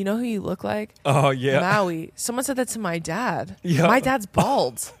 "You know who you look like?" Oh yeah, Maui. Someone said that to my dad. Yeah. My dad's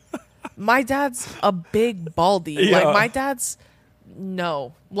bald. My dad's a big baldy. Yeah. Like my dad's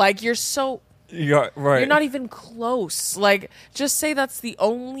no. Like you're so. Yeah, right. You're not even close. Like just say that's the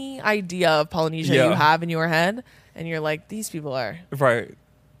only idea of Polynesia you have in your head. And you're like, these people are right.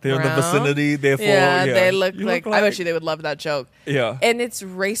 They're brown. in the vicinity. Therefore, they look like. I bet you they would love that joke. Yeah, and it's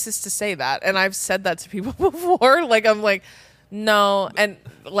racist to say that. And I've said that to people before. Like I'm like, no. And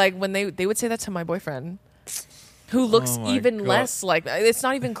like when they would say that to my boyfriend, who looks even less like, it's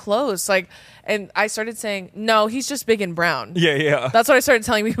not even close. Like, and I started saying, no, he's just big and brown. Yeah. That's what I started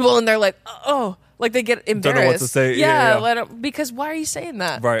telling people, and they're like, oh, like they get embarrassed. Don't know what to say. Yeah. Because why are you saying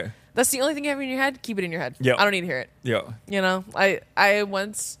that? Right. That's the only thing you have in your head. Keep it in your head. Yeah. I don't need to hear it. Yeah. You know, I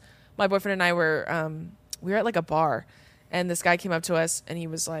once, my boyfriend and I were, we were at like a bar, and this guy came up to us, and he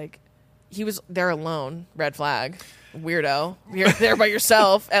was like, he was there alone. Red flag. Weirdo. You're there by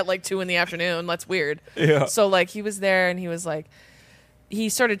yourself at like 2 p.m. That's weird. Yeah. So like he was there, and he was like, he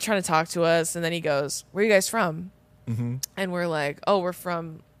started trying to talk to us, and then he goes, where are you guys from? Mm-hmm. And we're like, oh, we're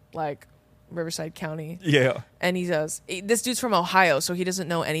from like Riverside County. Yeah. And he goes, this dude's from Ohio, so he doesn't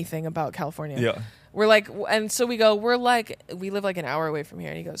know anything about California. Yeah. We're like, and so we go, we live like an hour away from here.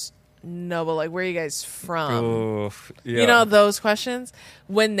 And he goes, no, but like, where are you guys from? Oof, yeah. You know, those questions.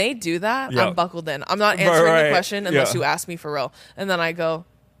 When they do that, I'm buckled in. I'm not answering the question unless you ask me for real. And then I go,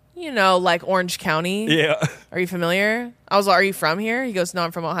 you know, like Orange County. Yeah. Are you familiar? I was like, are you from here? He goes, no,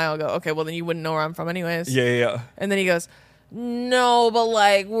 I'm from Ohio. I go, okay, well then you wouldn't know where I'm from anyways. Yeah. And then he goes, no, but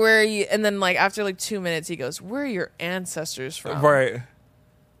like, where are you? And then like after like 2 minutes, he goes, where are your ancestors from? Right.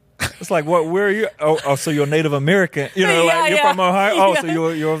 It's like, what? Where are you? Oh, so you're Native American? You know, like you're from Ohio. Oh, so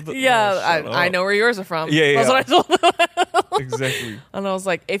you're of the. Yeah, I know where yours are from. Yeah. That's what I told him. Exactly. And I was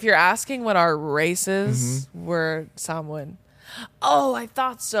like, if you're asking what our race is, we're Samoan. Oh, I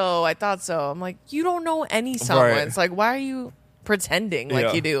thought so. I'm like, you don't know any Samoans. Like, why are you pretending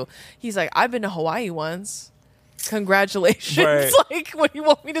like you do? He's like, I've been to Hawaii once. Congratulations. Right. Like, what do you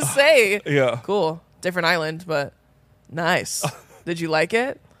want me to say? Yeah. Cool. Different island, but nice. Did you like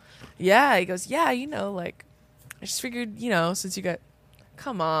it? Yeah. He goes, yeah, you know, like, I just figured, you know, since you got,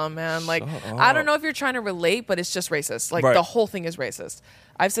 come on, man. Like, I don't know if you're trying to relate, but it's just racist. Like, the whole thing is racist.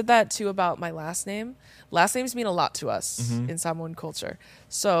 I've said that too about my last name. Last names mean a lot to us in Samoan culture.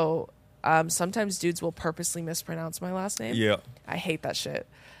 So sometimes dudes will purposely mispronounce my last name. Yeah. I hate that shit.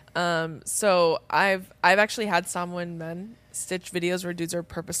 So I've actually had Samoan men stitch videos where dudes are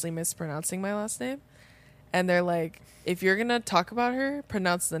purposely mispronouncing my last name. And they're like, if you're going to talk about her,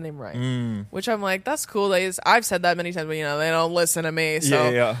 pronounce the name right. Which I'm like, that's cool. I've said that many times, but, you know, they don't listen to me.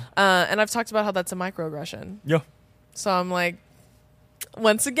 So, and I've talked about how that's a microaggression. Yeah. So I'm like,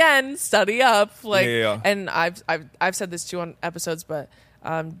 once again, study up. Like, and I've said this too on episodes, but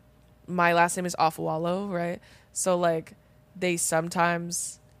my last name is Afualo, right? So, like, they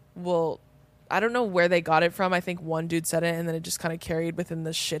sometimes will... I don't know where they got it from. I think one dude said it, and then it just kind of carried within the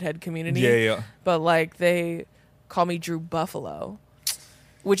shithead community. Yeah. But like they call me Drew Buffalo,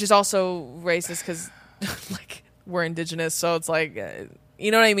 which is also racist because like we're indigenous, so it's like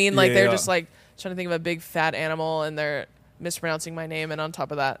you know what I mean. Like they're just like trying to think of a big fat animal, and they're mispronouncing my name, and on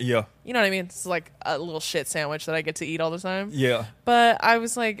top of that, you know what I mean. It's like a little shit sandwich that I get to eat all the time. Yeah. But I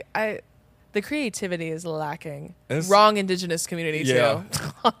was like, the creativity is lacking. Wrong indigenous community too.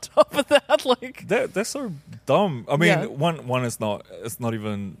 On top of that, like that's so dumb. I mean, one is not. It's not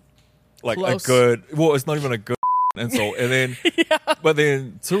even like close. A good. Well, it's not even a good insult. And then, but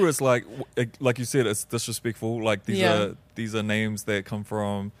then two is like you said, it's disrespectful. Like these are names that come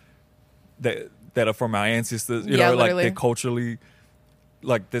from that are from our ancestors. You know, literally. like they're culturally,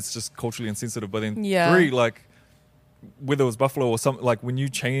 like that's just culturally insensitive. But then three, like. Whether it was Buffalo or something, like when you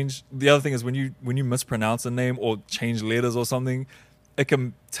change, the other thing is when you mispronounce a name or change letters or something, it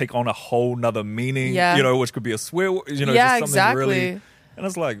can take on a whole nother meaning, you know, which could be a swear, you know, just something really. And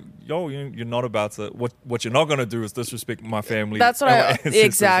it's like, yo, you're not about to, what you're not going to do is disrespect my family. That's what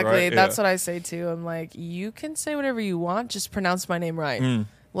exactly. Right? That's what I say too. I'm like, you can say whatever you want, just pronounce my name right.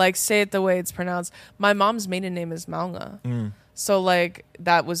 Like, say it the way it's pronounced. My mom's maiden name is Maunga. So like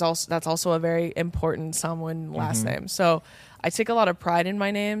that's also a very important Samoan last name. So I take a lot of pride in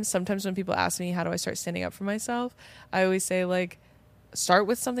my name. Sometimes when people ask me how do I start standing up for myself, I always say like start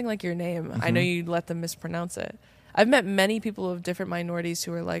with something like your name. I know you let them mispronounce it. I've met many people of different minorities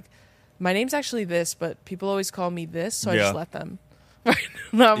who are like, my name's actually this, but people always call me this, so I just let them. And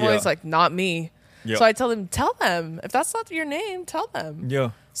I'm always like, not me. So I tell them if that's not your name, tell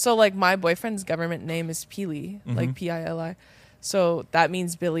them. So like my boyfriend's government name is Pili, like Pili. So that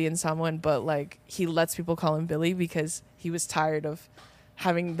means Billy in Samoan, but like he lets people call him Billy because he was tired of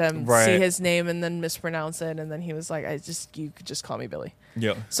having them see his name and then mispronounce it, and then he was like, you could just call me Billy.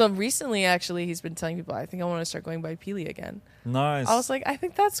 So recently, actually, he's been telling people, I think I want to start going by Pili again. Nice. I was like, I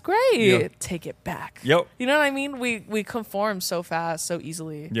think that's great. Take it back. You know what I mean? We conform so fast, so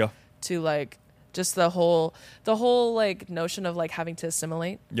easily. To like just the whole like notion of like having to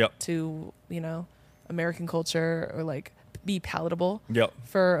assimilate. To, you know, American culture or like be palatable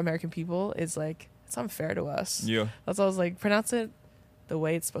for American people is like, it's unfair to us. That's why I was like, pronounce it the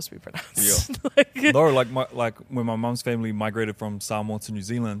way it's supposed to be pronounced. Yeah. like when my mom's family migrated from Samoa to New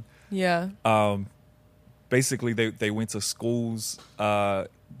Zealand. Yeah. Basically, they went to schools that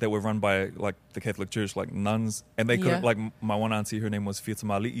were run by like the Catholic Church, like nuns, and they couldn't. Like my one auntie, her name was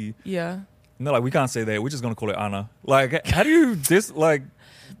Fitamali'i. Yeah. And they're like, we can't say that. We're just gonna call it Ana. Like, how do you like?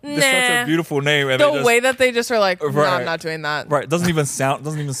 It's such a beautiful name. And the way that they just are like, no, I'm not doing that. Right. Doesn't even start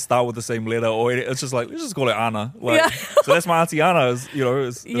with the same letter, or it's just like, let's just call it Ana. Like, so that's my auntie Ana.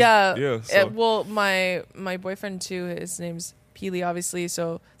 Well, my boyfriend too, his name's Peely, obviously,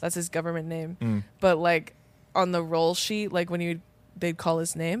 so that's his government name. But like on the roll sheet, like when they'd call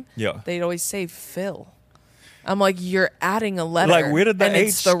his name, they'd always say Phil. I'm like, you're adding a letter, like where did the and H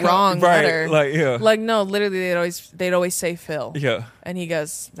it's the wrong letter. Like no, literally they'd always say Phil. Yeah, and he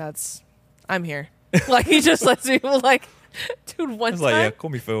goes, I'm here. Like he just lets me like, dude. One time, like,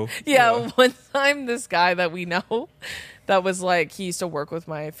 call me Phil. Yeah, one time this guy that we know, that was like, he used to work with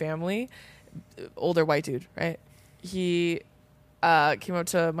my family, older white dude, right? He came up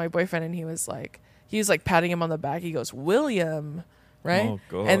to my boyfriend and he was like patting him on the back. He goes, William, right? Oh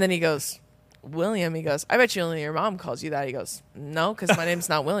God. And then he goes, William. He goes, I bet you only your mom calls you that. He goes, no, because my name's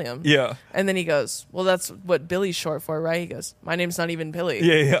not William. Yeah. And then he goes, well, that's what Billy's short for, right? He goes, my name's not even Billy.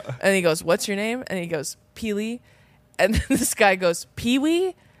 Yeah. And he goes, what's your name? And he goes, Peely. And then this guy goes,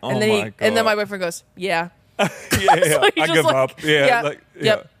 Pee-wee? And then and then my boyfriend goes, yeah. Yeah. So I give up. Yeah.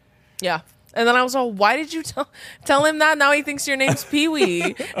 Yeah. And then I was all, why did you tell him that? Now he thinks your name's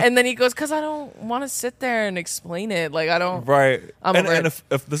Pee-wee. And then he goes, because I don't want to sit there and explain it. Like, I don't. Right. And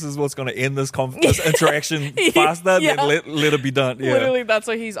if this is what's going to end this interaction faster, then let it be done. Yeah. Literally, that's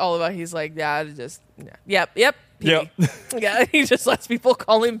what he's all about. He's like, yep, Pee-wee. Yeah, he just lets people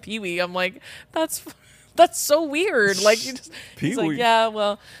call him Pee-wee. I'm like, that's so weird. Like, he's like, yeah,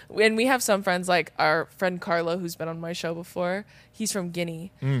 well, and we have some friends, like our friend Carlo, who's been on my show before. He's from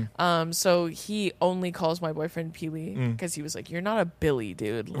Guinea. So he only calls my boyfriend Peely because he was like, you're not a Billy,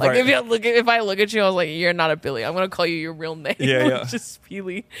 dude. Like, if I look at you, I was like, you're not a Billy. I'm going to call you your real name, which is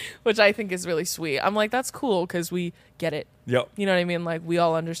Peely, which I think is really sweet. I'm like, that's cool because we get it. Yep. You know what I mean? Like, we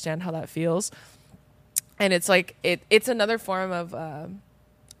all understand how that feels. And it's like, it's another form of a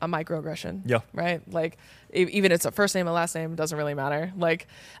microaggression. Yeah. Right? Like, even it's a first name, a last name, doesn't really matter. Like,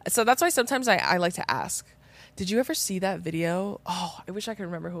 so that's why sometimes I like to ask, did you ever see that video? Oh, I wish I could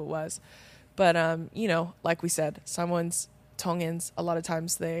remember who it was. But, like we said, someone's Tongans, a lot of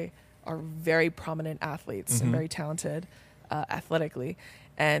times they are very prominent athletes and very talented athletically.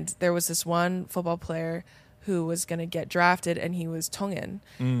 And there was this one football player who was going to get drafted, and he was Tongan.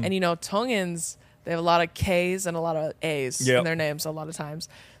 And, Tongans, they have a lot of K's and a lot of A's in their names a lot of times.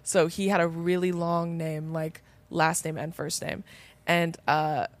 So he had a really long name, like last name and first name. And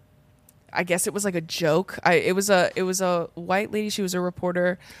I guess it was like a joke. It was a white lady. She was a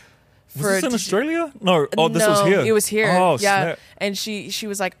reporter. Was this in Australia? No. Oh, this was here. It was here. Oh, yeah. snap. And she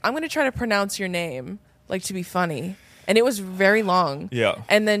was like, I'm going to try to pronounce your name, like, to be funny. And it was very long. Yeah.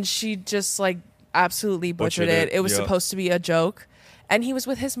 And then she just like absolutely butchered it. It was supposed to be a joke. And he was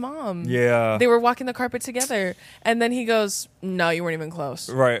with his mom. Yeah. They were walking the carpet together. And then he goes, no, you weren't even close.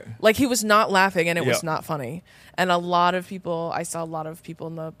 Right. Like, he was not laughing, and it was not funny. And I saw a lot of people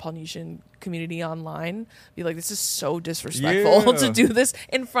in the Polynesian community online be like, this is so disrespectful to do this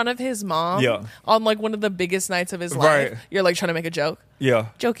in front of his mom on like one of the biggest nights of his life. You're like trying to make a joke. Yeah.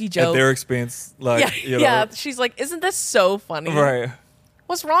 Jokey joke. At their expense. Like, yeah. She's like, isn't this so funny? Right.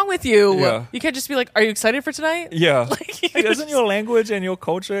 What's wrong with you? Yeah. You can't just be like, are you excited for tonight? Yeah. Like, isn't your language and your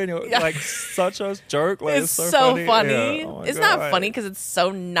culture and your like such a joke? Like, it's so funny. Yeah. Oh, it's not funny because it's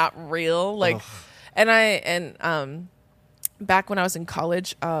so not real. Like, and back when I was in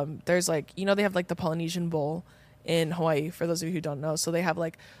college, there's like, they have like the Polynesian Bowl in Hawaii, for those of you who don't know. So they have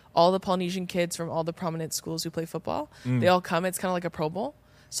like all the Polynesian kids from all the prominent schools who play football. They all come. It's kind of like a Pro Bowl.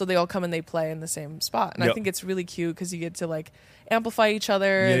 So they all come and they play in the same spot. And I think it's really cute because you get to like amplify each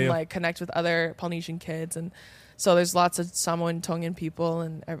other and like connect with other Polynesian kids. And so there's lots of Samoan, Tongan people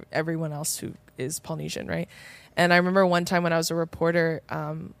and everyone else who is Polynesian, right? And I remember one time when I was a reporter,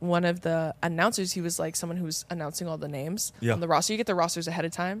 one of the announcers, he was like someone who's announcing all the names on the roster. You get the rosters ahead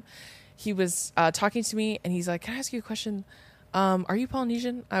of time. He was talking to me and he's like, can I ask you a question? Are you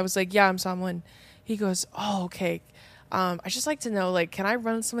Polynesian? I was like, yeah, I'm Samoan. He goes, oh, okay. I just like to know, like, can I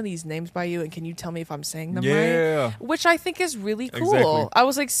run some of these names by you, and can you tell me if I'm saying them right? Which I think is really cool. Exactly. I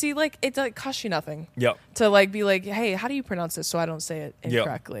was like, see, like, it like, costs you nothing. Yep. To like be like, hey, how do you pronounce this so I don't say it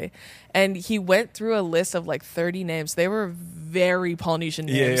incorrectly? Yep. And he went through a list of like 30 names. They were very Polynesian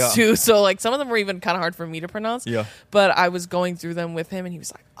names too. So like some of them were even kind of hard for me to pronounce. Yeah. But I was going through them with him, and he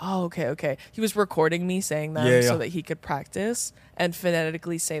was like, oh, okay. He was recording me saying them so that he could practice and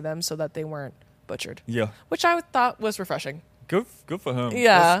phonetically say them so that they weren't butchered. Yeah. Which I thought was refreshing. Good for him.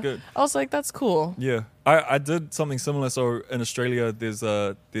 Yeah. That's good. I was like, that's cool. Yeah. I did something similar. So in Australia, there's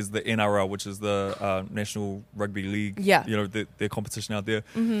the NRL, which is the National Rugby League. Yeah. You know, their competition out there.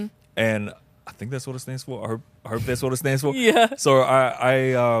 Mm-hmm. And I think that's what it stands for. I hope that's what it stands for. Yeah. So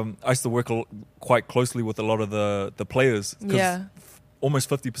I used to work quite closely with a lot of the players. Yeah. Almost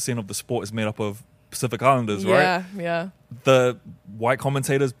 50% of the sport is made up of Pacific Islanders, right? Yeah. The white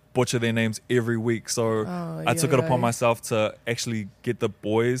commentators butcher their names every week. So I took it upon myself to actually get the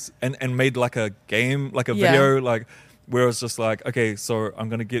boys and made like a game, like a video, like where it's just like, okay, so I'm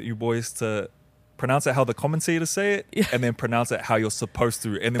going to get you boys to pronounce it how the commentators say it and then pronounce it how you're supposed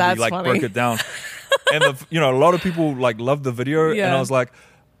to. And then we like broke it down. And a lot of people like loved the video. And I was like,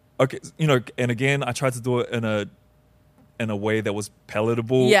 okay, and again, I tried to do it in a way that was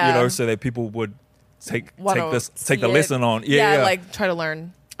palatable, so that people would take the lesson on. Yeah, like try to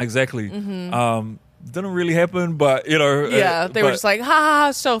learn. Exactly. Mm-hmm. Didn't really happen, but they were just like,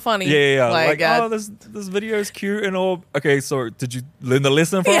 ha, so funny. Yeah. Like this video is cute and all. Okay, so did you learn the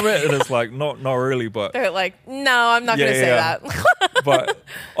lesson from it? And it's like, not really, but they're like, no, I'm not gonna say that.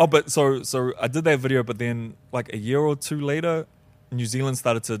 but so I did that video, but then like a year or two later, New Zealand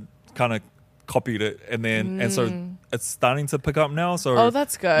started to kind of copied it, and so it's starting to pick up now. So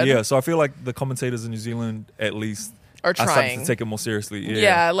that's good. Yeah, so I feel like the commentators in New Zealand at least are starting to take it more seriously.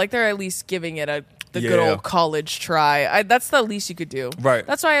 Yeah, like they're at least giving it the good old college try. That's the least you could do. Right.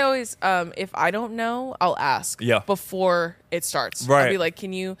 That's why I always, if I don't know, I'll ask before it starts. Right. I'll be like,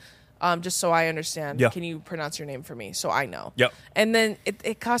 can you, just so I understand, can you pronounce your name for me so I know? Yep. And then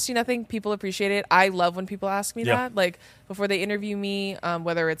it costs you nothing. People appreciate it. I love when people ask me that. Like before they interview me,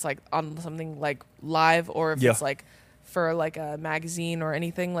 whether it's like on something like live or if it's like for like a magazine or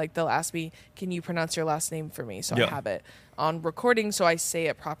anything, like they'll ask me, can you pronounce your last name for me so I have it on recording so I say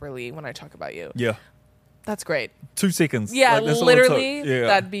it properly when I talk about you. Yeah. That's great. 2 seconds. Yeah, like, literally.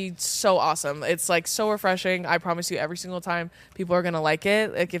 That'd be so awesome. It's like so refreshing. I promise you every single time people are going to like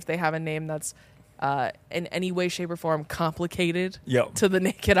it. Like if they have a name that's in any way, shape, or form complicated to the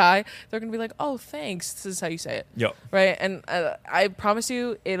naked eye, they're going to be like, oh, thanks. This is how you say it. Yep. Right? And I promise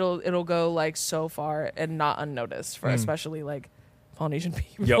you it'll go like so far and not unnoticed for especially like Polynesian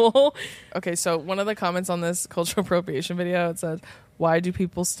people. Yep. Okay, so one of the comments on this cultural appropriation video, it says, why do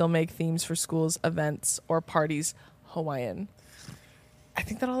people still make themes for schools, events, or parties Hawaiian? I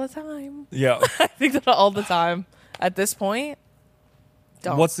think that all the time. Yeah. I think that all the time. At this point,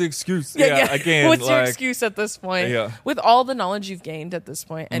 don't. What's the excuse? Yeah. Again, what's your excuse at this point? Yeah. With all the knowledge you've gained at this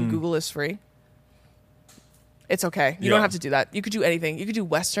point, and Google is free, it's okay. You don't have to do that. You could do anything. You could do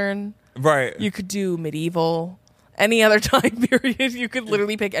Western. Right. You could do medieval. Any other time period, you could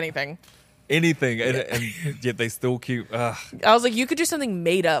literally pick anything. Anything. And yet they still keep... I was like, you could do something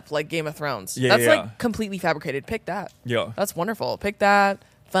made up like Game of Thrones. Yeah, that's like completely fabricated. Pick that. Yeah. That's wonderful. Pick that.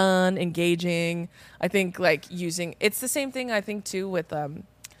 Fun, engaging. I think like using... It's the same thing, I think, too, with...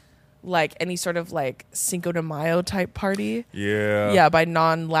 like any sort of like Cinco de Mayo type party. Yeah. Yeah, by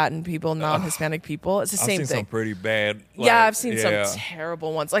non-Latin people, non-Hispanic people. It's the same thing. I've seen some pretty bad. I've seen some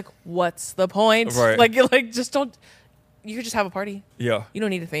terrible ones. Like, what's the point? Right. Like just don't... You could just have a party. Yeah. You don't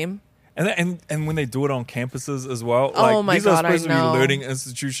need a theme. And when they do it on campuses as well, like these are supposed to be learning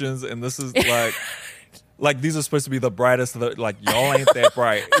institutions, and this is like... like these are supposed to be the brightest. Like y'all ain't that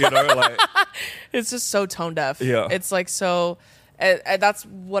bright, Like it's just so tone deaf. Yeah. It's like so... that's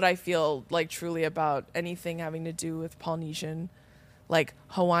what I feel like truly about anything having to do with Polynesian, like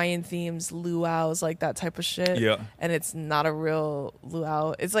Hawaiian themes, luau's, like that type of shit. Yeah. And it's not a real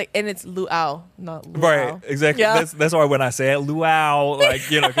luau. It's like, and it's luau, not luau. Right, exactly. Yeah. That's why when I say it, luau, like,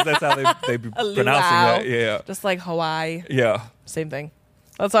 because that's how they be pronouncing it. Yeah. Just like Hawaii. Yeah. Same thing.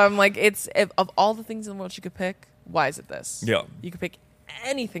 That's why I'm like, of all the things in the world you could pick, why is it this? Yeah. You could pick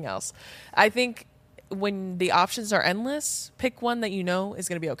anything else. I think when the options are endless, pick one that you know is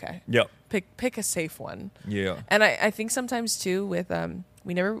going to be okay. Yep. Pick a safe one. Yeah. And I think sometimes too with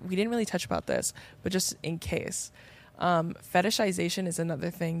we didn't really touch about this, but just in case, fetishization is another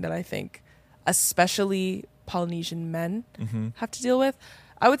thing that I think especially Polynesian men have to deal with.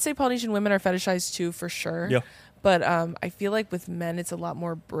 I would say Polynesian women are fetishized too, for sure. Yeah. But I feel like with men it's a lot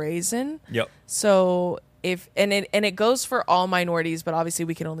more brazen. Yep. So it goes for all minorities, but obviously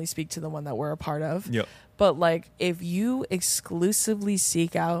we can only speak to the one that we're a part of. Yep. But like, if you exclusively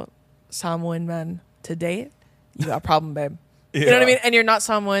seek out Samoan men to date, you got a problem, babe. You know what I mean? And you're not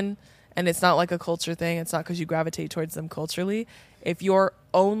someone, and it's not like a culture thing. It's not because you gravitate towards them culturally. If you're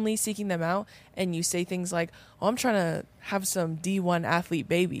only seeking them out and you say things like, "Oh, I'm trying to have some D1 athlete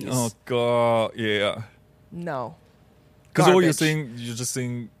babies." Oh God, yeah. No. Because all you're just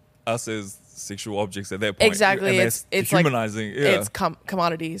seeing us as sexual objects at that point. Exactly. And it's dehumanizing. Like, it's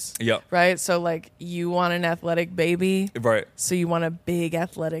commodities. Yeah. Right. So like, you want an athletic baby. Right. So you want a big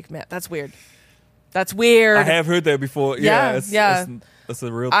athletic man. That's weird. That's weird. I have heard that before. Yeah. That's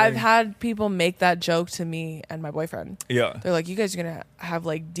a real thing. I've had people make that joke to me and my boyfriend. Yeah. They're like, you guys are going to have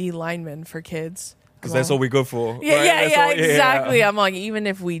like D linemen for kids. Because that's all we go for. Yeah, right? Exactly. Yeah. I'm like, even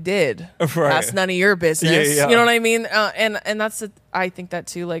if we did, right. That's none of your business. Yeah. You know what I mean? And that's, I think that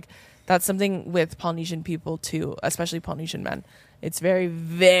too, like, that's something with Polynesian people too, especially Polynesian men. It's very,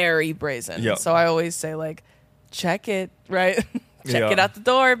 very brazen. Yep. So I always say, like, check it, right? Check it out the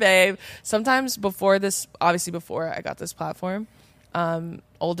door, babe. Sometimes before I got this platform,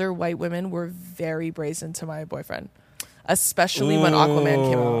 older white women were very brazen to my boyfriend, especially when Aquaman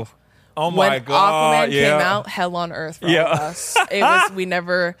came out. Oh my God! Aquaman came out, hell on earth for all of us. It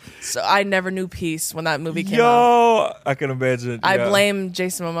was I never knew peace when that movie came out. I can imagine. I blame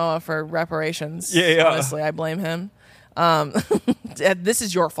Jason Momoa for reparations. Honestly, I blame him. This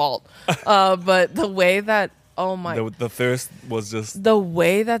is your fault. But the way that the thirst was just the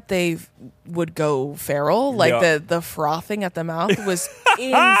way that they would go feral, like the frothing at the mouth was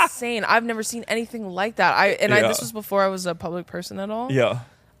insane. I've never seen anything like that. This was before I was a public person at all. Yeah.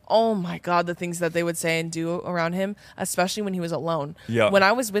 Oh my God, the things that they would say and do around him, especially when he was alone. Yeah. When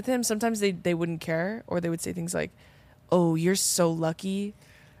I was with him, sometimes they wouldn't care, or they would say things like, "Oh, you're so lucky,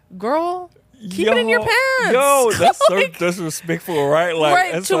 girl. Keep it in your pants." Yo, that's like, so disrespectful, right? Like,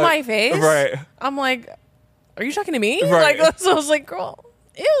 right to my face. Right. I'm like, are you talking to me? Right. Like, so I was like, girl,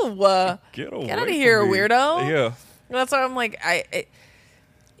 ew, get out of here, weirdo. Yeah. That's why I'm like,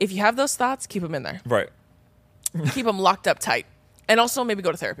 if you have those thoughts, keep them in there. Right. Keep them locked up tight. And also maybe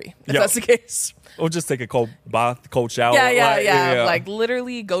go to therapy if that's the case. Or just take a cold bath, cold shower. Yeah. Like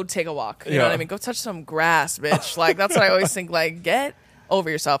literally go take a walk. You know what I mean? Go touch some grass, bitch. Like that's what I always think. Like get over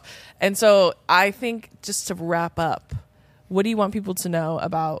yourself. And so I think just to wrap up, what do you want people to know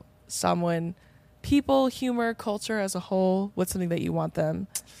about Samoan people, humor, culture as a whole? What's something that you want them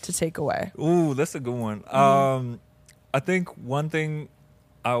to take away? Ooh, that's a good one. I think one thing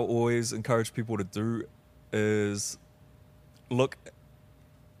I always encourage people to do is look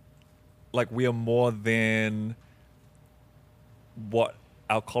like we are more than what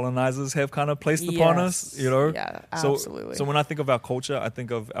our colonizers have kind of placed upon us, you know? Yeah, absolutely. So when I think of our culture, I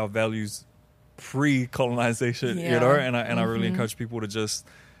think of our values pre-colonization, you know? And I really encourage people to just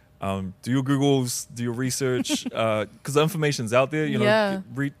do your Googles, do your research, because the information's out there, you know?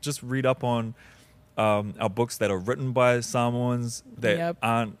 Just read up on our books that are written by Samoans that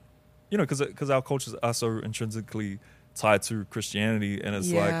aren't, you know, because our cultures are so intrinsically tied to Christianity, and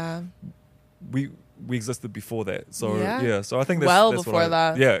it's like we existed before that. So so I think that's before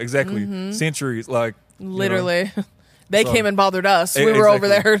that. Yeah, exactly. Centuries, like literally. You know. They came and bothered us. We were over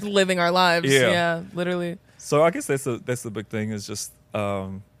there living our lives. Yeah, literally. So I guess that's the big thing is just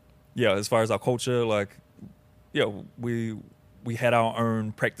as far as our culture, like we had our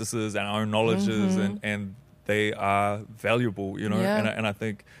own practices and our own knowledges, and they are valuable, you know. And I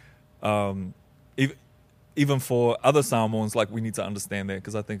think even for other Samoans, like we need to understand that,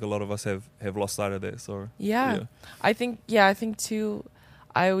 because I think a lot of us have lost sight of that. So I think too.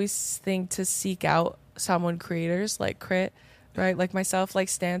 I always think to seek out Samoan creators like Krit, right? Like myself, like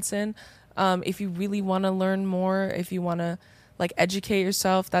Stanson. If you really want to learn more, if you want to like educate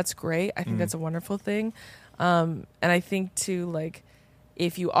yourself, that's great. I think that's a wonderful thing. And I think too, like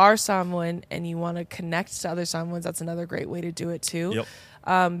if you are Samoan and you want to connect to other Samoans, that's another great way to do it too.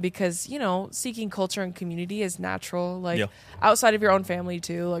 Yep. Because, you know, seeking culture and community is natural, like outside of your own family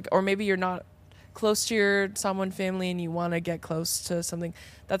too, like, or maybe you're not close to your Samoan family and you want to get close to something.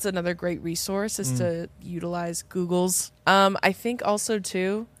 That's another great resource is to utilize Google's. I think also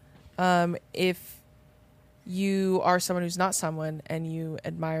too, if you are someone who's not Samoan and you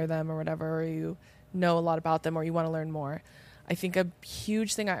admire them or whatever, or you know a lot about them or you want to learn more, I think a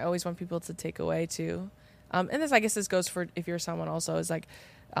huge thing I always want people to take away too, and this, I guess this goes for if you're someone also, is like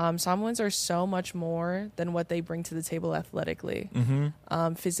Samoans are so much more than what they bring to the table athletically,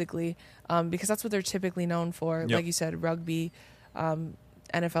 physically, because that's what they're typically known for. Like you said, rugby,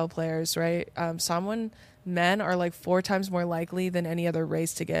 NFL players, right? Men are like 4 times more likely than any other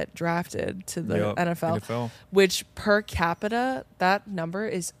race to get drafted to the NFL, which per capita, that number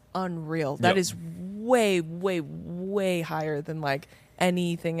is unreal. That is way, way, way higher than like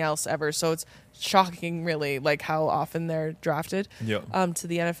anything else ever. So it's shocking, really, like how often they're drafted to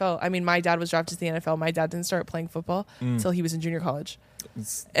the NFL. I mean, my dad was drafted to the NFL. My dad didn't start playing football until he was in junior college.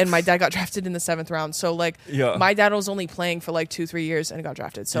 And my dad got drafted in the 7th round. So like my dad was only playing for like 2-3 years and got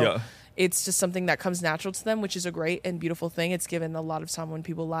drafted. So it's just something that comes natural to them, which is a great and beautiful thing. It's given a lot of Samoan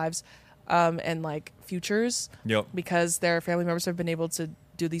people lives and like futures because their family members have been able to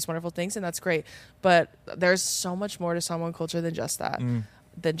do these wonderful things, and that's great. But there's so much more to Samoan culture than just that,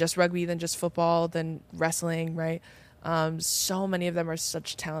 than just rugby, than just football, than wrestling, right? So many of them are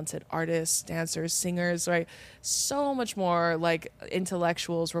such talented artists, dancers, singers, right? So much more, like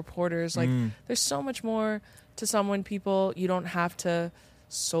intellectuals, reporters, like there's so much more to Samoan people. You don't have to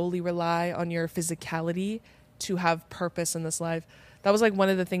solely rely on your physicality to have purpose in this life. That was like one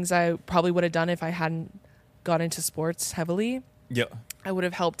of the things I probably would have done if I hadn't got into sports heavily. I would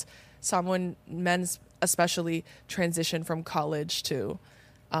have helped Samoan men especially transition from college to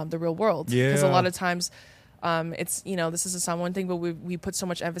the real world. Because a lot of times it's, you know, this is a Samoan thing, but we put so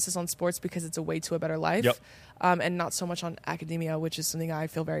much emphasis on sports because it's a way to a better life, and not so much on academia, which is something I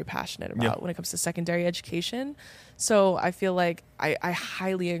feel very passionate about when it comes to secondary education. So I feel like I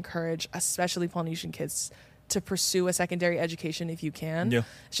highly encourage, especially Polynesian kids, to pursue a secondary education if you can.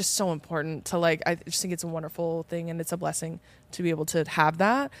 It's just so important to like, I just think it's a wonderful thing, and it's a blessing to be able to have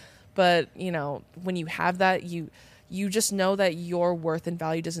that. But, you know, when you have that, you just know that your worth and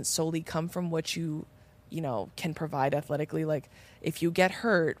value doesn't solely come from what you know, can provide athletically. Like if you get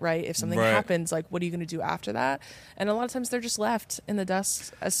hurt, right? If something happens, like what are you going to do after that? And a lot of times they're just left in the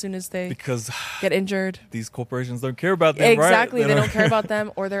dust as soon as they get injured. These corporations don't care about them, exactly. They don't care about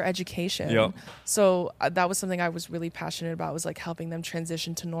them or their education. So that was something I was really passionate about, was like helping them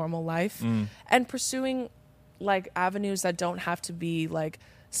transition to normal life and pursuing like avenues that don't have to be like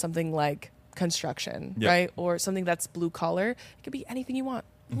something like construction, right? Or something that's blue collar. It could be anything you want,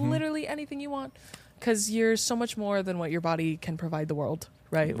 literally anything you want. Because you're so much more than what your body can provide the world,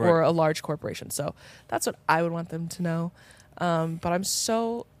 right? Or a large corporation. So that's what I would want them to know. But I'm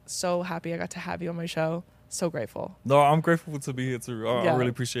so, so happy I got to have you on my show. So grateful. No, I'm grateful to be here too. I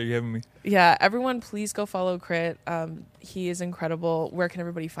really appreciate you having me. Yeah, everyone please go follow Krit. He is incredible. Where can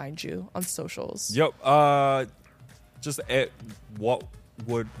everybody find you on socials? Just at what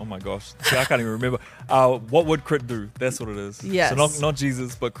would, oh my gosh, see, I can't even remember. What would Krit do? That's what it is. Yes. So not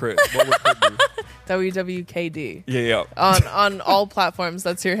Jesus, but Krit. What would Krit do? WWKD. On all platforms.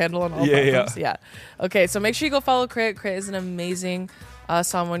 That's your handle on all platforms. Okay, so make sure you go follow Krit. Krit is an amazing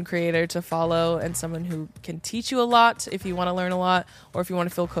Samoan creator to follow, and someone who can teach you a lot if you want to learn a lot, or if you want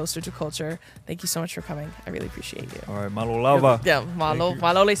to feel closer to culture. Thank you so much for coming. I really appreciate you. All right, malo lava.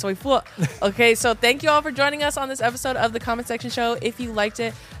 Malo le soy fu. Okay, so thank you all for joining us on this episode of the Comment Section Show. If you liked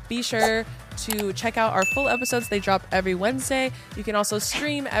it, be sure to check out our full episodes. They drop every Wednesday. You can also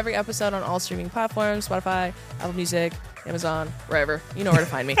stream every episode on all streaming platforms: Spotify, Apple Music, Amazon, wherever. You know where to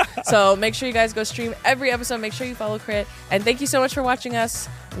find me. So make sure you guys go stream every episode. Make sure you follow Krit. And thank you so much for watching us.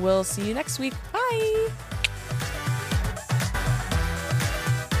 We'll see you next week. Bye.